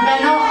found, but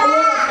not all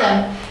of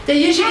them. They're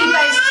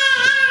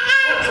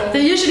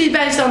usually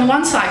based on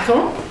one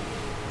cycle,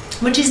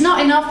 which is not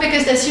enough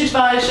because there's huge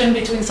variation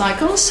between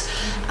cycles.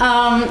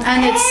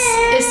 And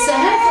it's a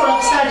handful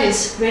of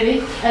studies,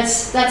 really.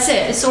 That's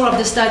it. It's all of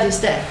the studies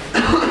there.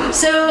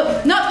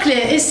 So, not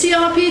clear. Is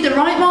CRP the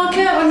right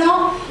marker or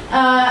not?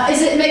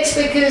 Is it mixed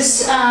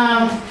because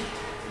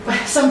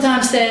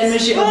sometimes they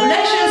measure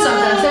ovulation,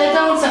 sometimes they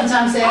don't,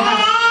 sometimes they have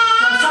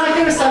one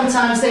cycle,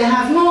 sometimes they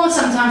have more,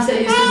 sometimes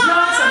they use the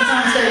blood,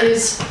 sometimes they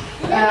use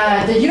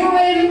the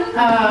urine.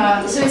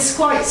 So it's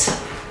quite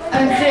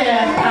unclear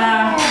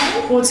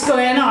what's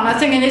going on. I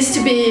think it needs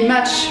to be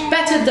much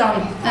better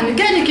done. And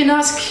again, you can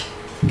ask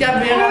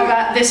Gabriela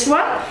about this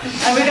one,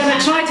 and we're going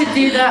to try to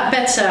do that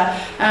better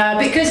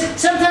because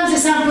sometimes they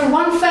sample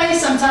one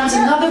phase, sometimes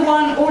another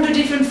one. All the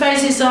different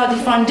phases are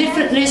defined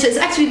differently, so it's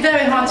actually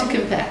very hard to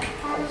compare.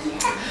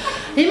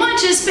 It might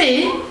just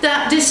be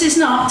that this is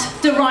not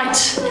the right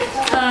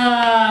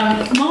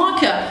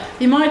marker.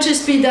 It might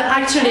just be that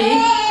actually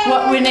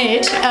what we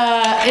need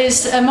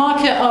is a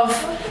marker of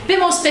a bit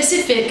more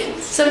specific,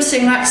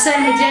 something like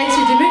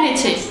cell-mediated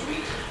immunity.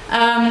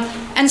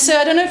 And so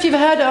I don't know if you've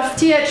heard of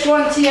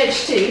Th1,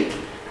 Th2.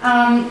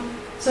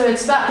 So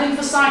it's about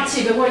lymphocyte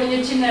T, but what you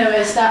need to know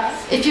is that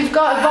if you've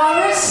got a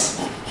virus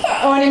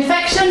or an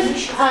infection,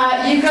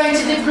 you're going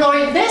to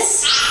deploy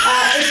this.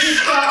 If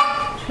you've got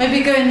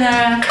maybe go in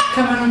there,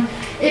 come on.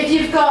 If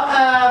you've got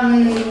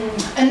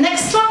an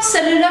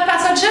extracellular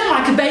pathogen,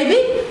 like a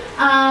baby,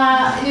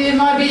 you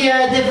might be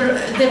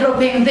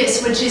developing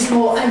this, which is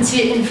more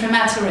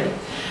anti-inflammatory.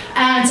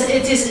 And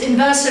it is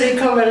inversely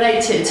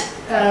correlated,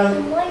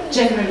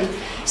 generally.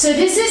 So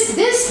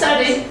this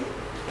study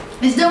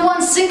is the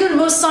one single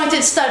most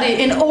cited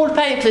study in all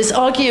papers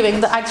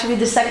arguing that actually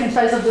the second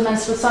phase of the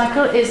menstrual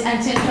cycle is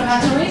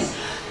anti-inflammatory.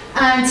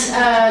 And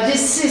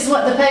this is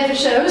what the paper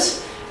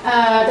shows.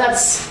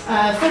 That's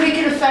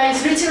follicular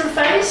phase, luteal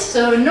phase,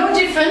 so no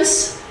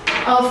difference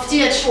of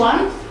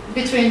Th1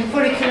 between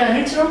follicular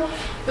and luteal.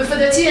 But for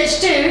the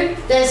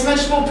Th2, there's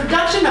much more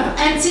production of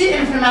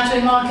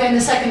anti-inflammatory marker in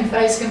the second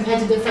phase compared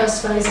to the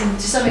first phase, and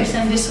to some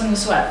extent this one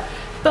as well.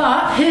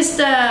 But here's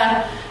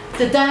the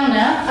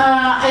downer.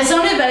 It's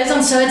only based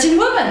on 13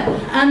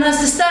 women, and as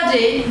the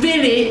study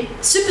really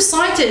super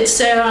cited,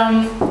 so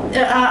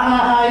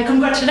I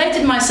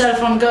congratulated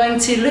myself on going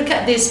to look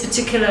at this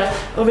particular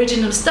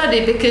original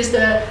study, because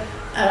the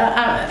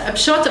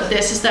upshot of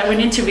this is that we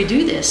need to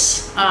redo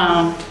this.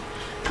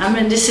 I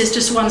mean, this is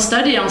just one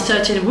study on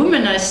 13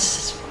 women.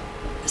 It's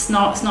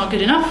not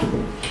good enough.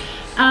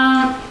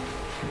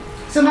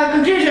 So my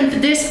conclusion for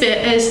this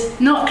bit is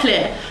not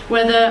clear.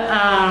 Whether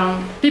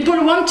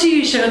people want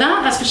to show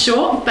that's for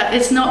sure, but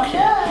it's not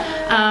clear.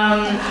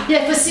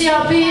 Yeah, for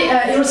CRP,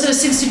 it also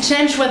seems to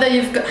change whether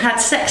you've had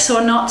sex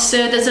or not.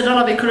 So there's a lot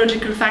of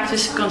ecological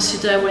factors to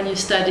consider when you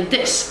study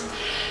this.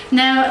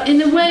 Now,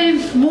 in a way,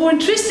 more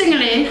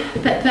interestingly,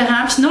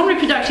 perhaps,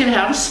 non-reproductive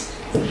health.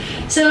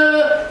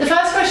 So the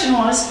first question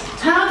was,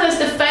 how does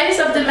the phase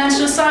of the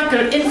menstrual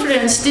cycle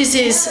influence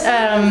disease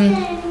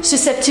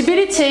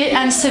susceptibility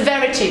and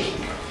severity?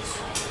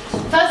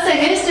 First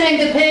thing is, during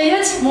the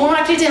period, more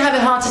likely to have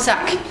a heart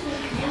attack,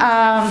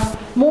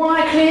 more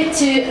likely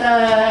to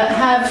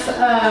have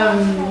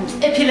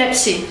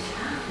epilepsy.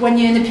 When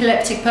you're an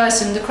epileptic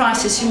person, the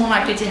crisis, you're more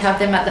likely to have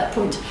them at that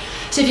point.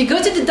 So if you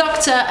go to the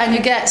doctor and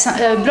you get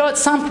blood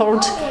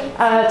sampled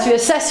to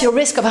assess your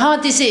risk of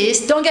heart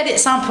disease, don't get it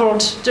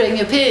sampled during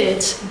your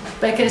period,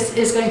 because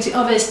it's going to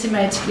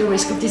overestimate your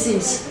risk of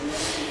disease.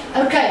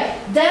 Okay,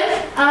 then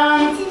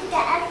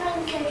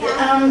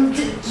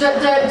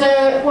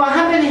what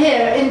happened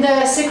here in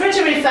the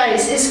secretory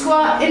phase is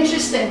quite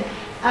interesting.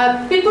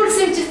 People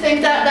seem to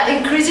think that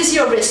increases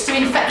your risk to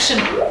infection.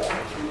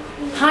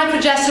 High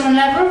progesterone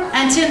level,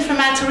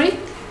 anti-inflammatory,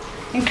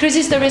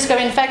 increases the risk of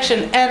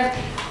infection. And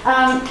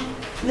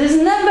there's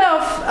a number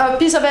of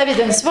pieces of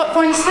evidence.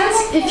 For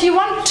instance, if you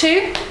want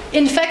to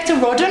infect a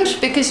rodent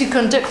because you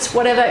conduct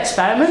whatever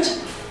experiment,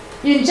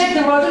 you inject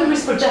the rodent with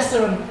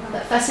progesterone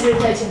that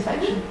facilitates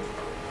infection.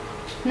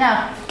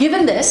 Now,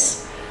 given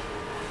this,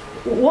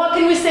 what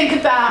can we think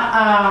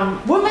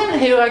about women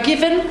who are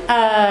given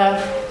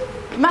a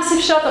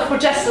massive shot of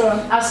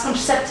progesterone as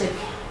contraceptive?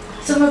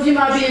 Some of you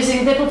might be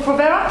using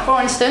Depo-Provera,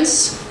 for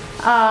instance,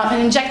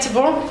 an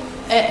injectable.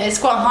 It's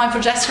quite a high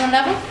progesterone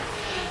level.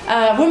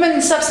 Women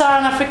in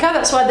sub-Saharan Africa,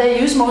 that's what they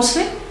use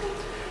mostly.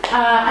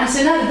 And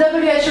so now the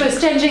WHO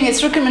is changing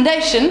its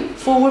recommendation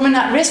for women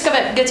at risk of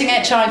getting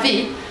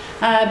HIV.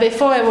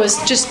 Before it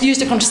was just use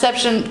the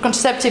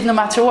contraceptive no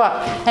matter what.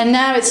 And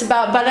now it's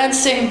about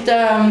balancing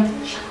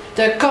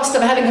the cost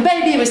of having a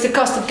baby with the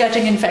cost of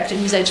getting infected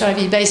with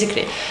HIV,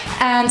 basically.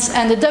 And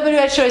the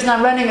WHO is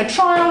now running a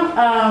trial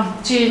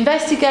to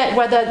investigate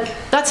whether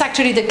that's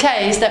actually the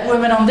case, that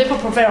women on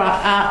Depo-Provera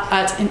are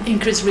at an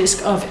increased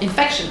risk of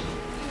infection.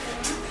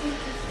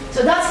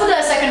 So that's for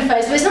the second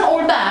phase, but it's not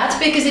all bad,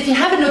 because if you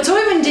have an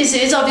autoimmune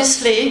disease,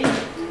 obviously,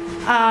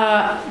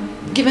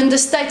 given the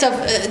state of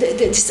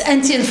this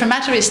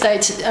anti-inflammatory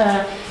state,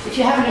 if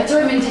you have an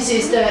autoimmune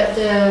disease,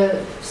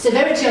 the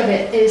severity of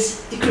it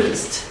is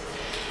decreased.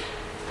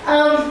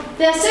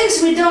 There are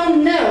things we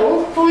don't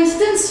know. For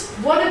instance,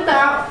 what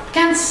about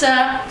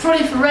cancer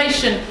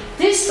proliferation?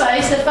 This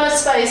phase, the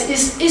first phase,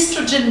 is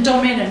estrogen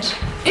dominant.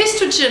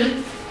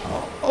 Estrogen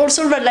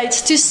also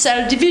relates to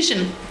cell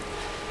division.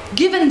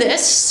 Given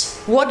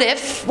this, what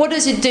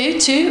does it do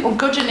to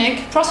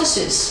oncogenic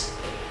processes?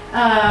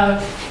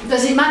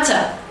 Does it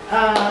matter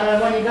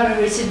when you're going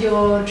to receive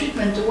your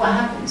treatment, what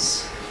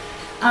happens?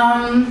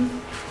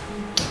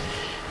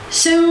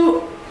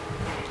 So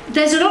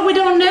there's a lot we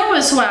don't know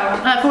as well.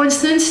 For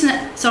instance,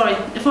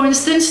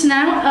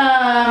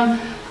 now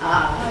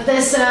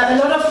there's a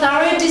lot of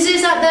thyroid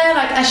disease out there,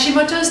 like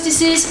Hashimoto's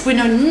disease. We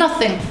know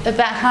nothing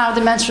about how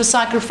the menstrual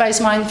cycle phase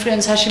might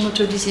influence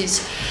Hashimoto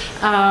disease.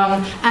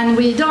 And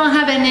we don't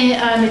have any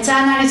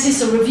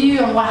meta-analysis or review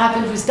on what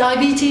happened with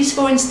diabetes,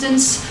 for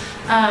instance,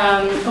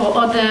 or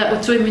other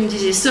autoimmune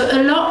disease. So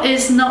a lot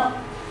is not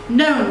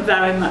known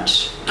very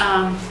much.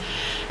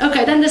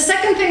 Okay, then the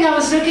second thing I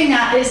was looking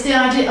at is the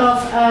idea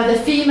of the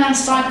female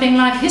cycling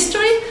life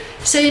history.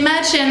 So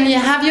imagine you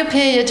have your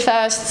period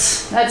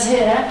first, that's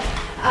here,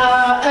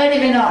 early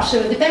menarche.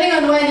 So depending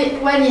on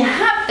when you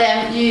have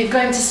them, you're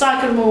going to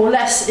cycle more or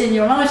less in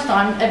your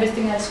lifetime,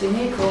 everything else being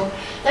equal.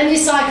 Then you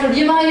cycle,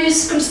 you might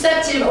use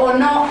contraceptive or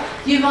not,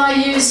 you might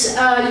use,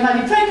 you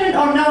might be pregnant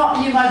or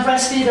not, you might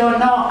breastfeed or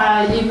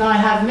not, you might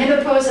have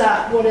menopause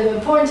at whatever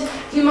point,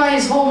 you might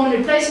use hormone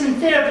replacement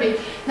therapy.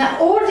 Now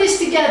all this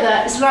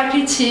together is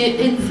likely to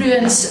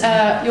influence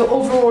your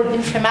overall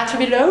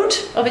inflammatory load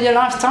over your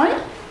lifetime.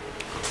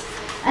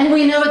 And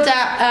we know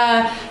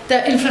that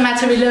the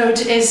inflammatory load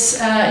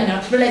is,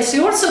 relates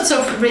to all sorts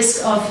of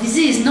risk of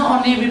disease,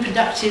 not only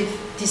reproductive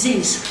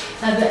disease,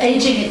 but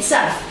aging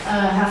itself,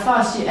 how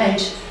fast you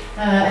age,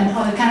 and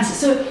other cancers.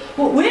 So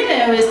what we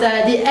know is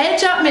that the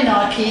age-up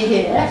menarche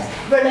here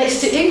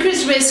relates to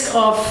increased risk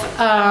of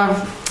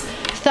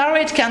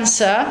thyroid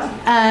cancer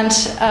and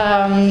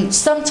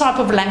some type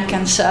of lung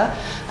cancer,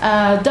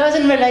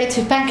 doesn't relate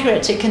to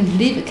pancreatic and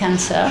liver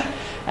cancer.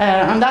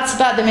 And that's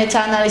about the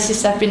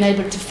meta-analysis I've been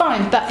able to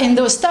find. But in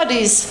those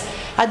studies,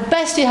 at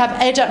best you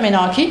have age-up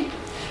menarche.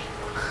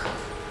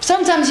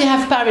 Sometimes you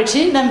have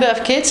parity, number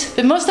of kids,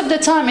 but most of the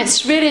time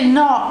it's really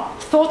not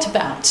thought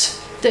about,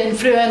 the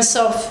influence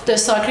of the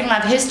cycling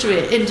life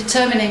history in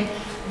determining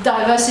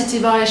diversity,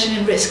 variation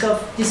in risk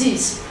of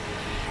disease.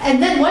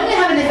 And then when you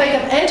have an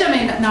effect of age-up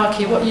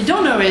menarche, what you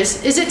don't know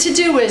is it to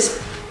do with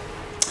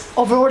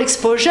overall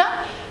exposure?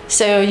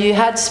 So you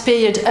had this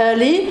period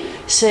early,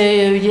 so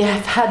you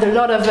have had a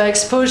lot of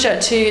exposure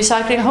to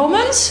cycling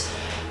hormones?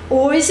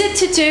 Or is it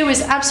to do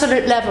with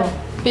absolute level?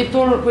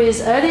 People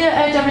with earlier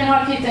age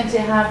amenorrhea tend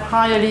to have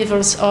higher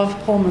levels of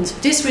hormones.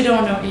 This we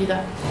don't know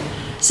either.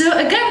 So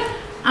again,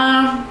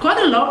 quite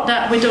a lot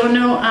that we don't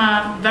know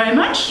very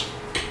much.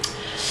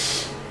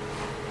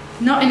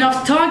 Not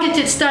enough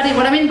targeted study.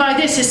 What I mean by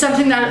this is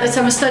something that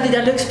some study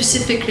that looks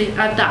specifically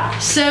at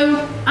that. So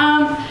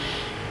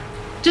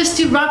just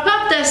to wrap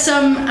up, there's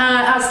some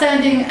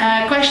outstanding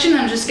question.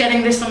 I'm just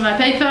getting this from my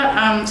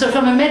paper. So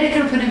from a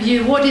medical point of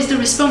view, what is the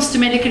response to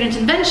medical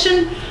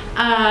intervention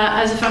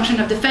as a function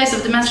of the phase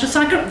of the menstrual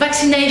cycle?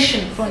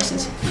 Vaccination, for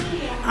instance.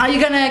 Are you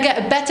going to get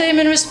a better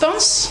immune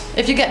response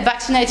if you get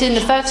vaccinated in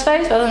the first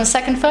phase rather than the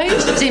second phase?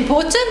 Is it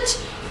important?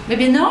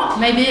 Maybe not.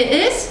 Maybe it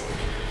is.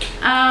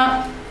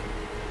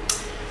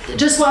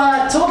 Just what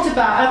I talked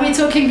about, are we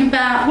talking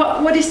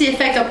about what is the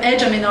effect of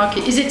age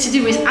amenorrhea? Is it to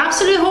do with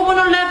absolute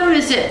hormonal level?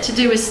 Is it to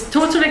do with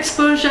total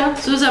exposure?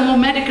 So those are more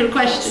medical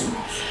questions.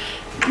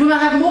 We might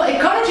have more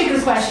ecological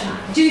questions.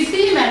 Do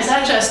females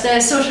adjust their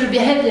social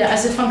behavior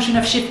as a function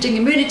of shifting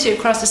immunity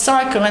across the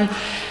cycle? And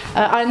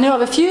I know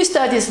of a few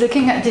studies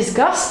looking at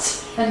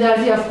disgust and the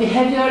idea of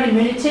behavioral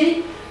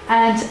immunity,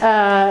 and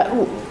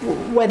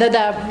whether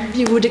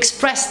you would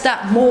express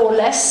that more or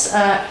less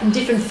in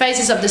different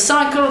phases of the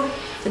cycle.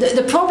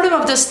 The problem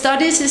of the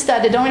studies is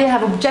that they don't really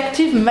have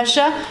objective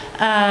measure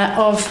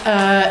of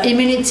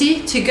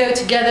immunity to go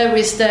together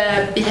with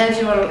the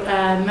behavioral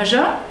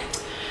measure.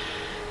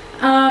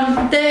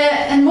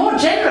 And more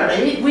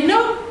generally, we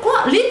know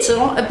quite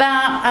little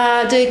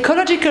about the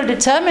ecological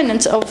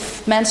determinants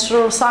of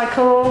menstrual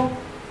cycle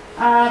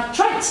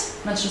traits.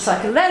 Menstrual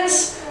cycle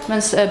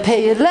length,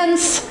 period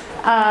length,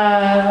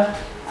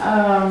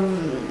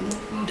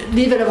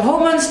 level of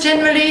hormones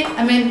generally.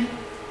 I mean,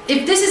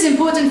 if this is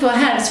important for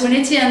health, we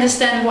need to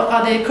understand what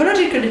are the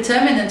ecological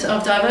determinants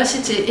of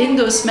diversity in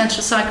those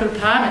menstrual cycle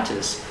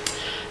parameters.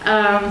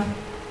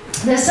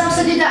 There's some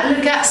studies that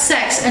look at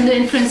sex and the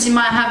influence it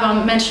might have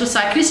on menstrual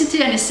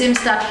cyclicity, and it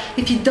seems that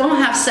if you don't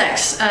have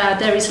sex,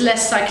 there is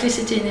less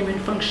cyclicity in immune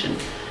function,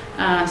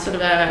 sort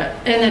of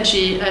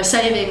energy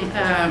saving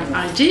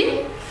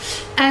IG.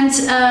 And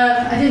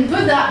I didn't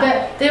put that,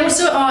 but there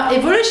also are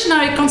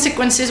evolutionary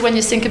consequences when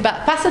you think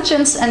about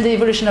pathogens and the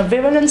evolution of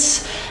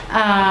virulence.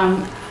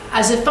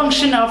 As a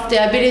function of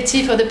the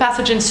ability for the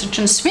pathogens to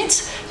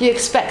transmit, you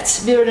expect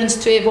virulence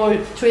to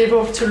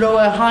evolve to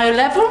lower, higher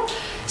level.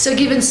 So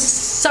given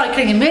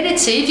cycling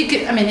immunity,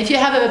 if you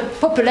have a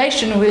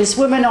population with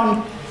women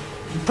on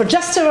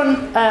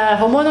progesterone,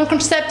 hormonal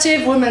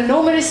contraceptive, women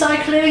normally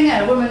cycling,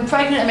 women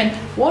pregnant,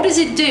 what does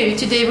it do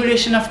to the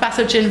evolution of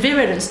pathogen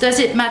virulence? Does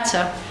it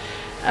matter?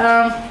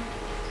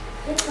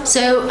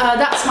 So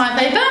that's my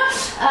paper.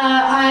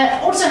 I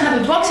also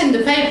have a box in the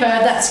paper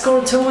that's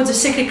called Towards a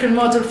Cyclical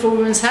Model for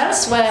Women's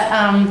Health, where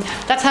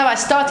that's how I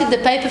started the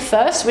paper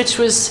first, which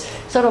was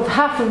sort of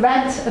half a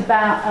rant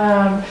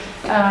about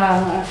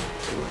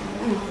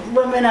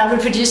women are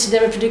reproducing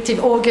their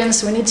reproductive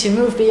organs, we need to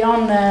move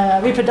beyond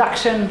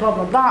reproduction, blah,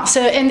 blah, blah.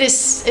 So in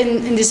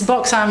this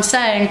box I'm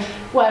saying,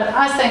 well,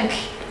 I think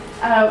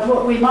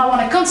what we might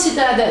want to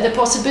consider the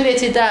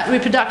possibility that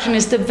reproduction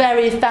is the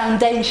very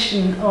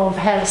foundation of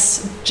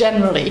health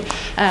generally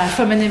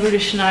from an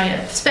evolutionary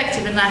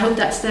perspective, and I hope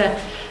that's the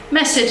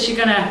message you're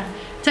going to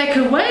take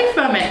away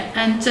from it.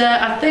 And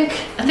I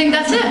think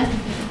that's it.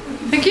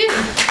 Thank you.